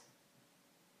words,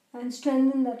 and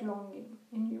strengthen that longing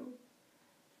in you.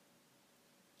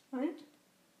 Right?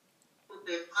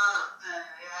 Okay.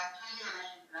 Actually,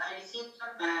 I received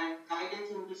some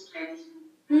guidance in this tradition.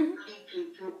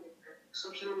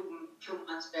 Few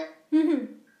months back.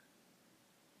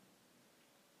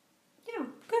 Yeah,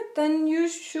 good. Then you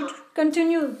should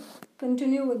continue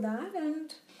with that.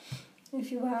 And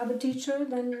if you have a teacher,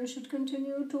 then you should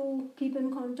continue to keep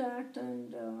in contact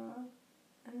and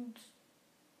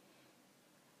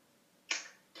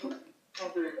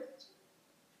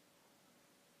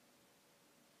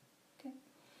Okay.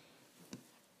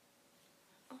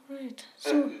 All right.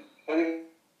 So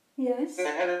yes. I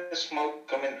had a small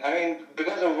comment. I mean,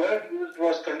 because the word used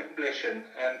was contemplation,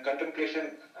 and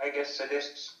contemplation, I guess,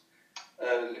 suggests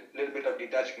a little bit of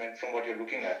detachment from what you're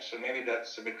looking at. So maybe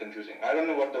that's a bit confusing. I don't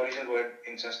know what the original word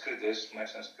in Sanskrit is. My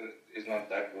Sanskrit is not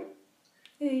that good.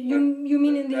 You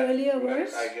mean in the earlier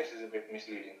verse? I guess is a bit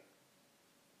misleading.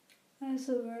 As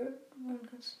a word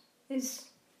is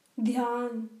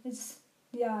dhyan. It's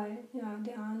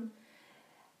dhyan.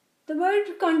 The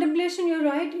word contemplation, you're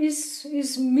right,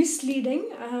 is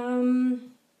misleading.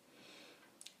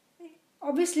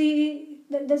 Obviously,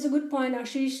 that's a good point,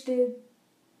 Ashish.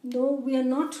 Though we are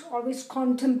not always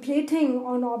contemplating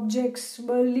on objects,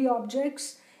 worldly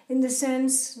objects, in the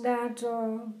sense that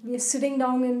we are sitting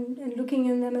down and looking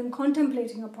in them and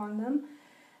contemplating upon them,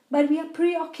 but we are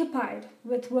preoccupied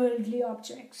with worldly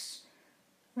objects,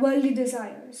 worldly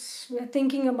desires. We are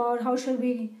thinking about how shall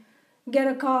we get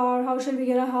a car, how shall we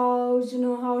get a house,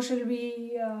 how shall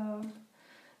we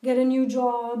get a new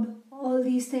job, all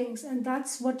these things. And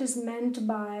that's what is meant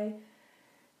by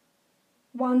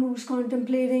one who's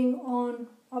contemplating on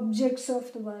objects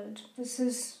of the world. This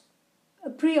is a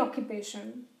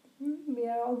preoccupation. We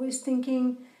are always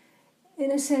thinking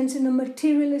in a sense, in a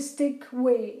materialistic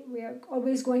way. We are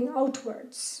always going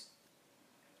outwards.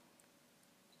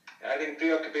 I think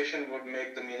preoccupation would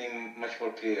make the meaning much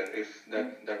more clear if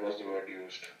that was the word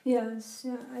used. Yes,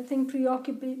 yeah. I think we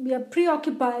are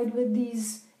preoccupied with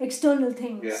these external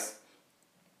things.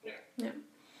 Yeah. Yeah.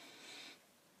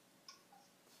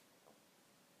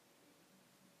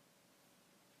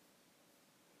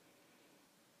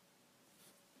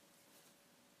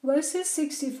 Verses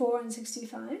 64 and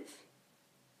 65.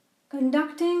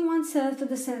 Conducting oneself with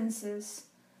the senses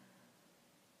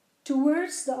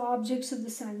towards the objects of the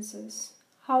senses,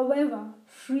 however,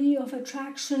 free of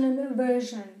attraction and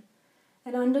aversion,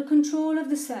 and under control of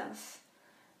the self,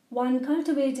 one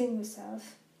cultivating the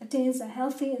self attains a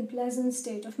healthy and pleasant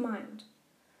state of mind.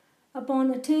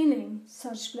 Upon attaining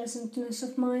such pleasantness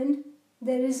of mind,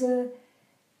 there is a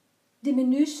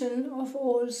diminution of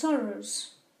all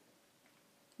sorrows.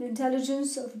 The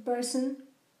intelligence of a person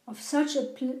of such a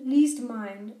pleased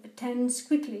mind attends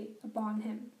quickly upon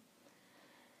him.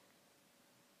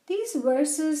 These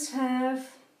verses have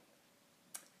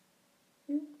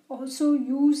also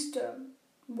used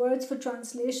words for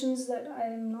translations that I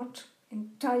am not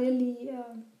entirely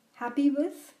happy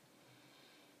with.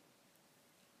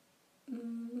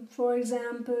 For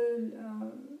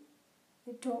example,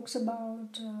 it talks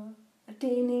about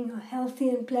attaining a healthy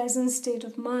and pleasant state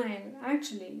of mind.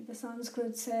 Actually, the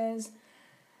Sanskrit says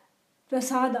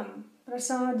prasadam.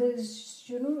 Prasad is,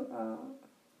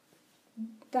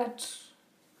 that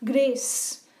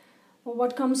grace or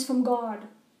what comes from God,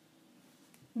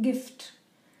 gift.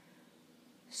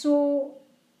 So,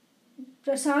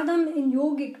 prasadam in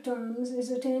yogic terms is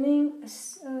attaining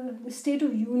the state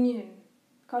of union.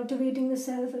 Cultivating the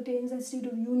self attains that state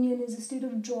of union, is a state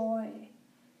of joy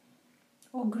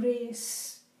or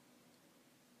grace.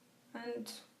 And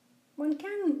one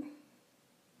can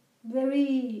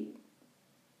very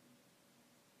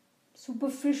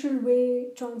superficial way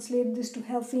translate this to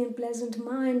healthy and pleasant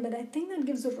mind, but I think that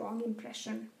gives a wrong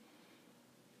impression.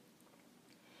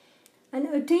 And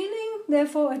attaining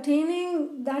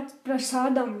that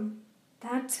prasadam,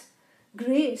 that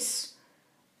grace,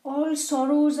 all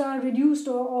sorrows are reduced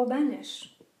or vanish.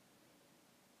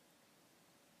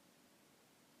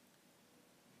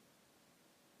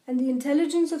 And the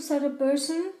intelligence of such a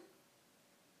person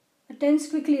attends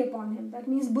quickly upon him. That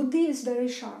means buddhi is very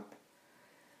sharp.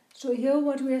 So here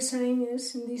what we are saying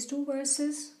is, in these two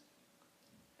verses,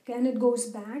 again it goes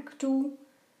back to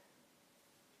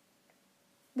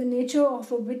the nature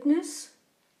of a witness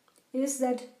is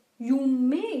that you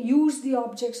may use the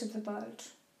objects of the world,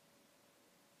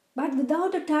 but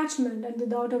without attachment and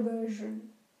without aversion.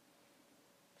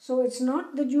 So it's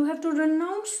not that you have to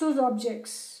renounce those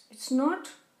objects. It's not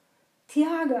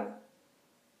tyaga.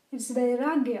 It's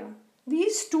vairagya.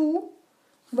 These two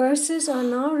verses are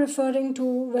now referring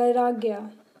to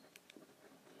vairagya.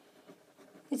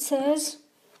 It says,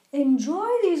 enjoy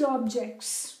these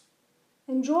objects.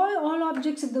 Enjoy all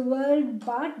objects of the world,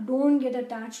 but don't get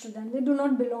attached to them. They do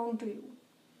not belong to you.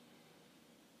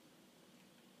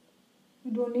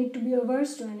 You don't need to be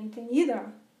averse to anything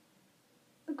either.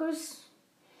 Because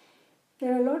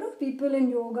there are a lot of people in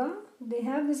yoga, they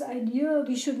have this idea,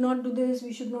 we should not do this,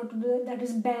 we should not do that. That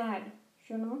is bad,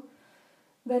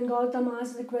 When Gautam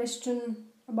asked the question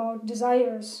about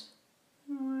desires,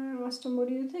 I asked him, what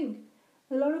do you think?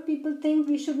 A lot of people think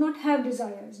we should not have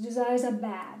desires. Desires are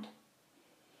bad.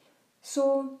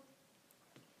 So,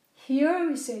 here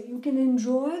we say you can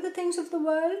enjoy the things of the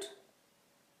world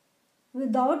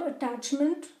without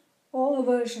attachment or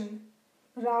aversion.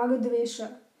 Raga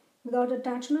dvesha. Without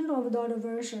attachment or without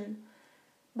aversion.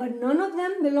 But none of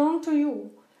them belong to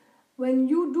you. When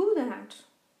you do that,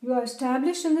 you are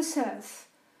established in the self.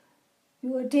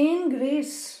 You attain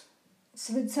grace.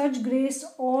 With such grace,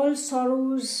 all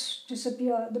sorrows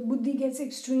disappear. The buddhi gets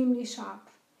extremely sharp.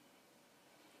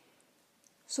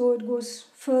 So it goes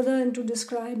further into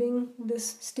describing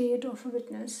this state of a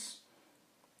witness.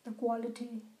 The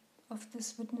quality of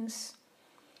this witness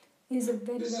is a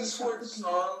very, very sharp.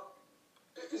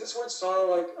 Is this word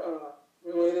sorrow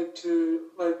related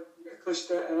to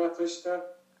klishta and aklishta?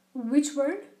 Which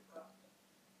word?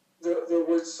 The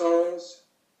word sorrows.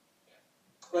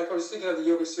 I was thinking of the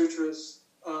Yoga Sutras.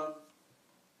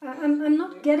 I'm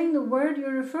not getting the word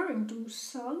you're referring to.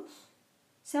 Self?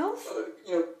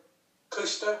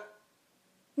 Klishta.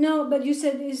 No, but you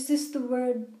said, is this the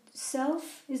word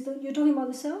self? You're talking about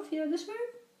the self here, this word?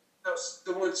 No,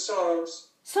 the word sorrows.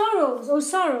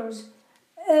 Sorrows.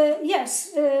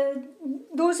 Yes,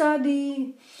 those are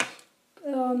the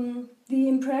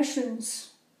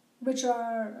impressions which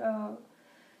are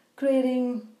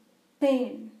creating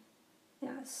pain.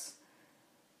 Yes.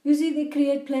 You see, they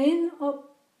create pain or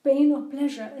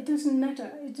pleasure. It doesn't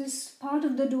matter. It is part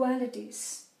of the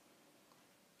dualities.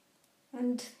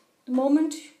 And the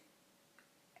moment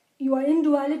you are in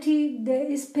duality, there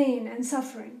is pain and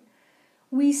suffering.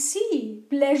 We see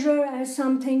pleasure as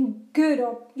something good,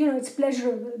 or it's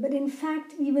pleasurable, but in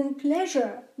fact even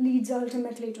pleasure leads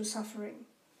ultimately to suffering.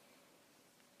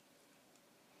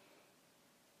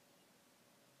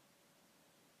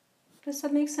 Does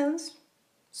that make sense?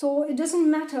 So it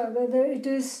doesn't matter whether it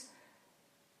is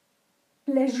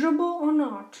pleasurable or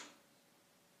not.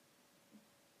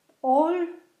 All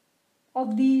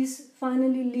of these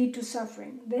finally lead to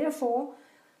suffering. Therefore,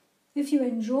 if you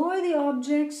enjoy the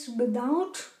objects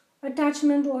without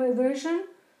attachment or aversion,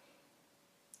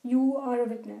 you are a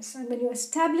witness. And when you're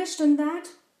established in that,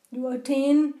 you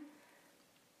attain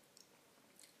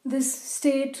this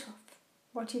state,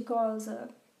 what he calls a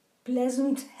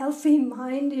pleasant, healthy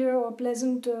mind here, or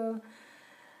pleasant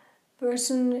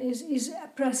person is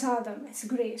prasadam, it's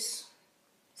grace.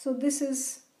 So this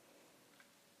is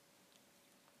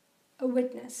a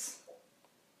witness.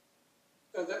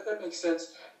 That makes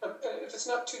sense. If it's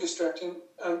not too distracting,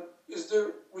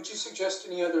 would you suggest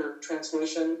any other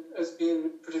translation as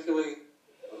being particularly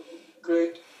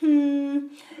great? The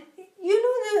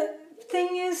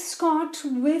thing is, Scott,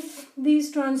 with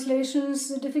these translations,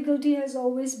 the difficulty has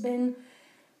always been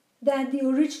that the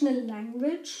original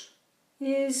language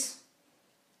is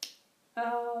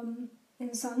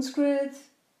in Sanskrit.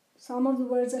 Some of the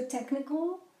words are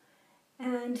technical,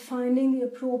 and finding the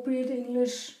appropriate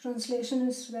English translation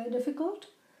is very difficult.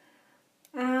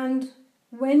 And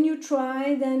when you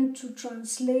try then to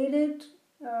translate it,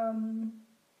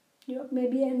 you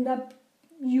maybe end up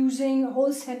using a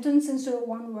whole sentence instead of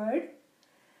one word.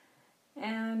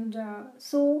 And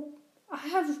so I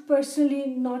have personally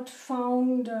not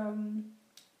found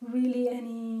really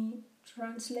any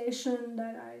translation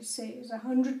that I say is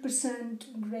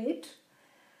 100% great.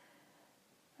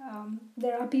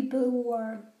 There are people who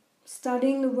are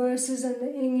studying the verses in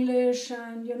the English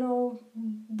and,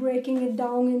 breaking it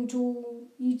down into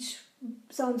each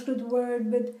Sanskrit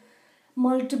word with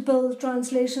multiple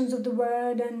translations of the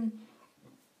word, and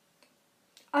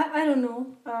I don't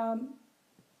know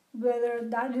whether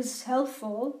that is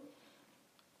helpful.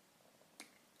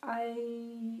 I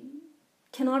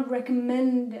cannot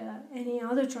recommend any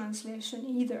other translation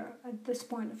either at this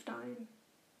point of time.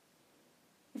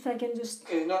 If I can just...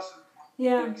 Okay, no.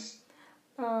 Yeah. Thanks.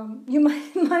 You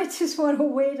might just want to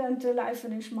wait until I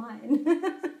finish mine.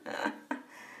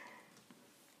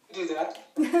 Do that.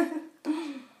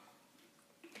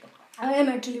 I am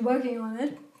actually working on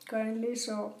it currently,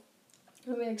 so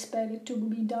we expect it to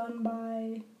be done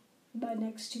by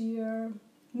next year,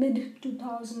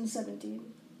 mid-2017.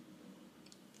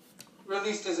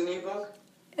 Released as an ebook?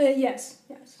 Yes.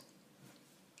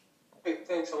 Okay,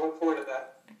 thanks. I look forward to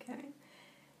that. Okay.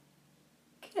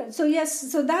 So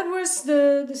yes, so that was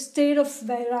the state of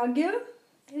Vairagya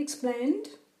explained,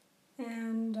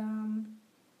 and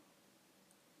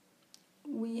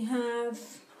we have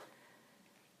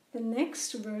the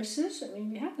next verses. I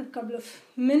mean, we have a couple of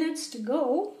minutes to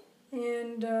go,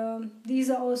 and these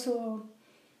are also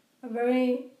a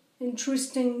very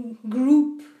interesting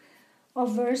group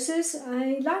of verses.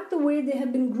 I like the way they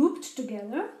have been grouped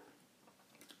together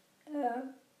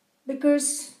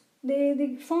because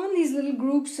they form these little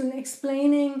groups and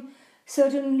explaining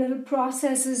certain little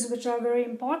processes which are very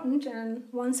important. And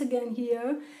once again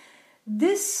here,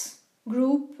 this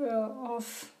group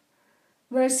of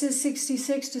verses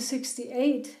 66 to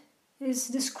 68 is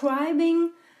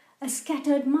describing a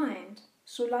scattered mind.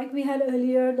 So like we had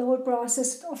earlier, the whole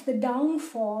process of the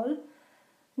downfall,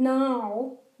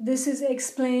 now this is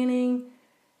explaining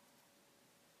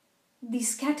the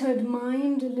scattered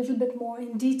mind a little bit more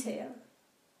in detail.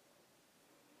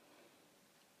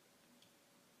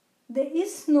 There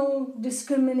is no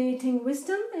discriminating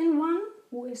wisdom in one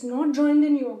who is not joined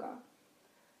in yoga,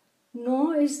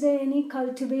 nor is there any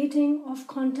cultivating of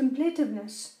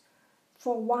contemplativeness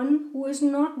for one who is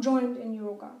not joined in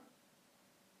yoga.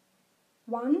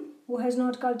 One who has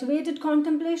not cultivated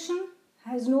contemplation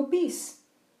has no peace.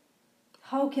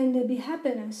 How can there be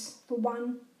happiness for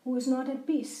one who is not at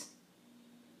peace?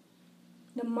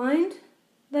 The mind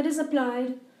that is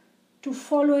applied to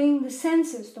following the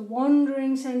senses, the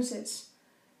wandering senses.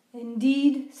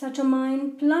 Indeed, such a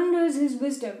mind plunders his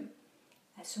wisdom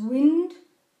as wind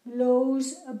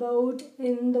blows about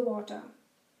in the water.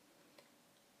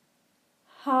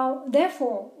 How,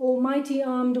 therefore, O mighty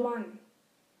armed one,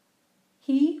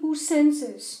 he whose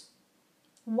senses,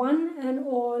 one and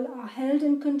all, are held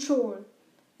in control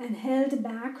and held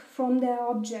back from their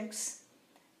objects,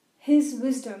 his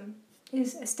wisdom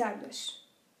is established.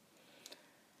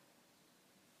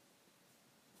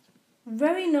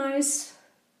 Very nicely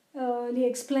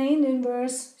explained in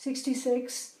verse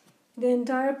 66, the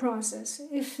entire process.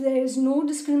 If there is no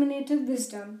discriminative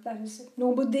wisdom, that is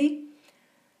no buddhi,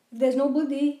 if there's no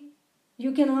buddhi,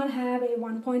 you cannot have a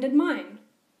one-pointed mind.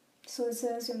 So it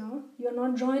says, you're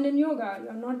not joined in yoga,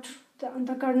 the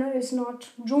antakarna is not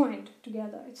joined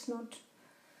together, it's not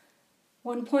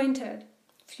one-pointed.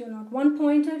 If you're not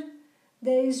one-pointed,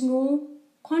 there is no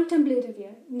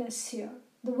contemplativeness here.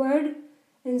 The word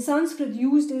in Sanskrit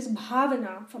used is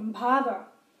bhavana, from bhava.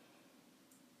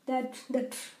 That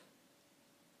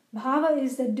bhava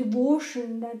is that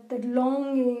devotion, that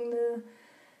longing,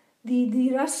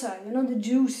 the rasa, the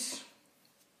juice,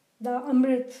 the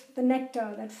amrit, the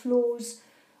nectar that flows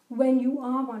when you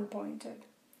are one-pointed.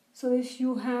 So if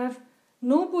you have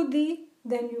no buddhi,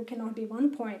 then you cannot be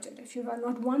one-pointed. If you are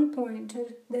not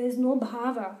one-pointed, there is no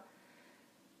bhava.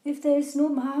 If there is no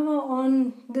bhava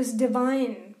on this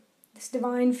divine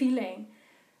feeling,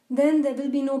 then there will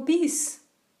be no peace.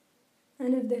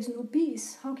 And if there's no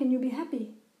peace, how can you be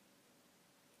happy?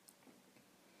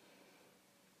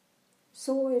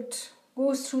 So it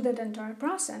goes through that entire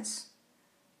process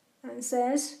and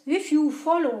says, if you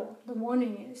follow, the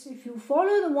warning is, if you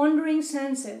follow the wandering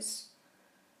senses,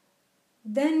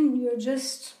 then you're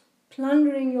just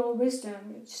plundering your wisdom,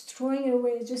 you're just throwing it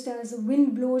away, just as the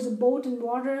wind blows a boat in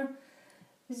water,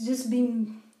 it's just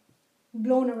being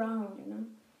blown around,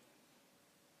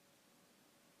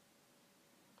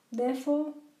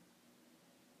 Therefore,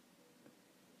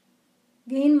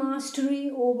 gain mastery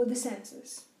over the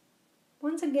senses.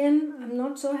 Once again, I'm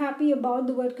not so happy about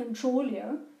the word control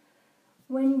here.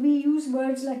 When we use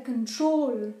words like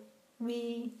control,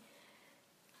 we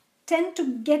tend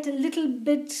to get a little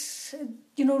bit,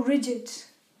 rigid.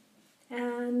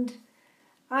 And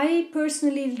I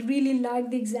personally really like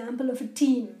the example of a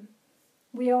team.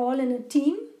 We are all in a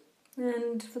team,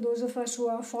 and for those of us who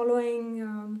are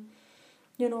following,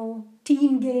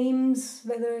 team games,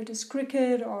 whether it is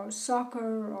cricket or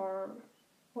soccer or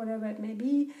whatever it may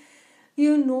be,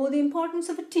 you know the importance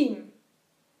of a team.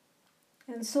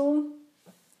 And so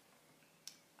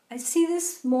I see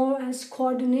this more as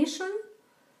coordination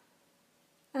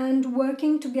and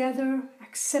working together,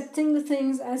 accepting the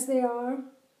things as they are,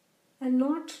 and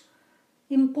not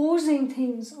imposing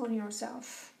things on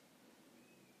yourself.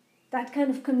 That kind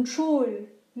of control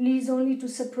leads only to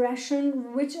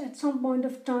suppression, which at some point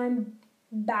of time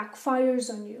backfires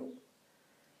on you.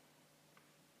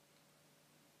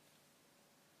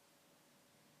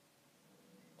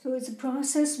 So it's a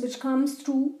process which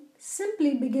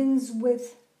simply begins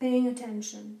with paying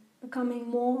attention, becoming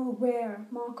more aware,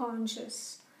 more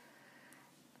conscious,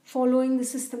 following the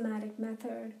systematic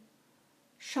method,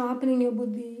 sharpening your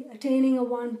buddhi, attaining a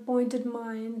one-pointed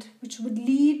mind, which would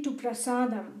lead to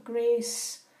prasadam,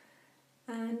 grace,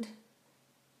 and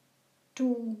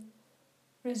to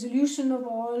resolution of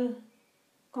all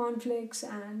conflicts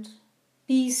and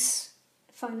peace,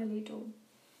 finally to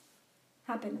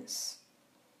happiness.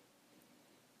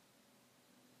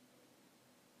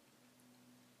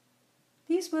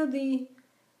 These were the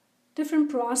different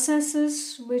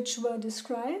processes which were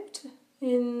described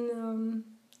in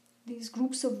these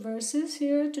groups of verses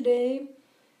here today.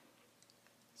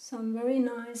 Some very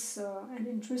nice and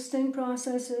interesting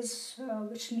processes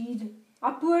which lead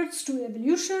upwards to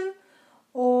evolution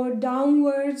or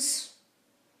downwards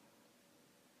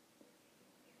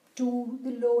to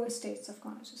the lower states of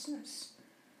consciousness.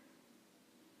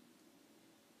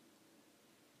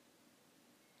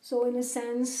 So in a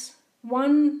sense,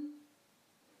 one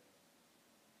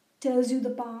tells you the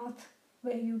path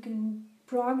where you can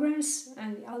progress,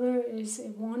 and the other is a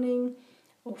warning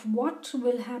of what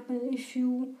will happen if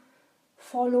you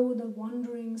follow the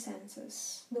wandering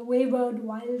senses, the wayward,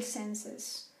 wild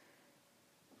senses.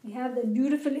 We have that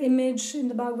beautiful image in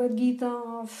the Bhagavad Gita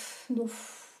of the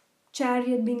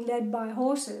chariot being led by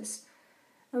horses.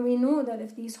 And we know that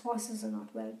if these horses are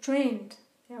not well trained,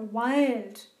 they are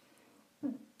wild,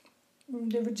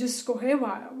 they would just go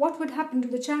haywire. What would happen to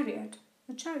the chariot?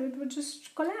 The chariot would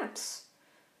just collapse,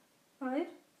 right?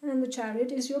 And the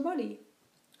chariot is your body.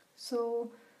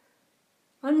 So,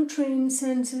 untrained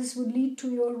senses would lead to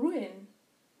your ruin.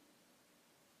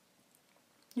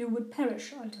 You would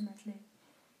perish ultimately,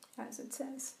 as it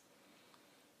says.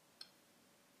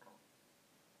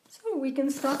 So we can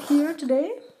stop here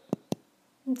today.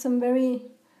 It's some very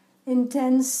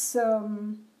intense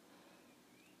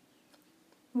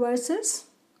verses.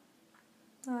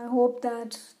 I hope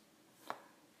that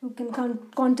you can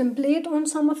contemplate on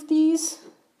some of these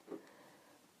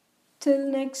till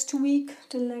next week,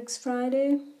 till next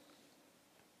Friday,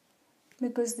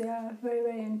 because they are very,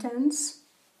 very intense.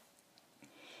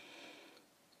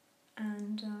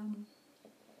 And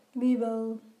we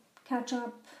will catch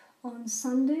up on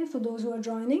Sunday for those who are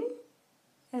joining.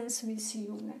 Else we see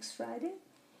you next Friday.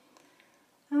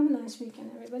 Have a nice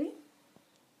weekend, everybody.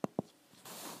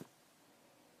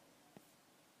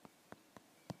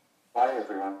 Bye,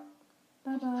 everyone.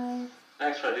 Bye-bye.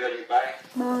 Thanks, Radhikaji. Bye.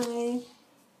 Bye.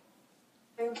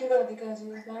 Thank you,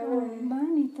 Radhikaji. Bye.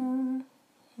 Bye, Nita.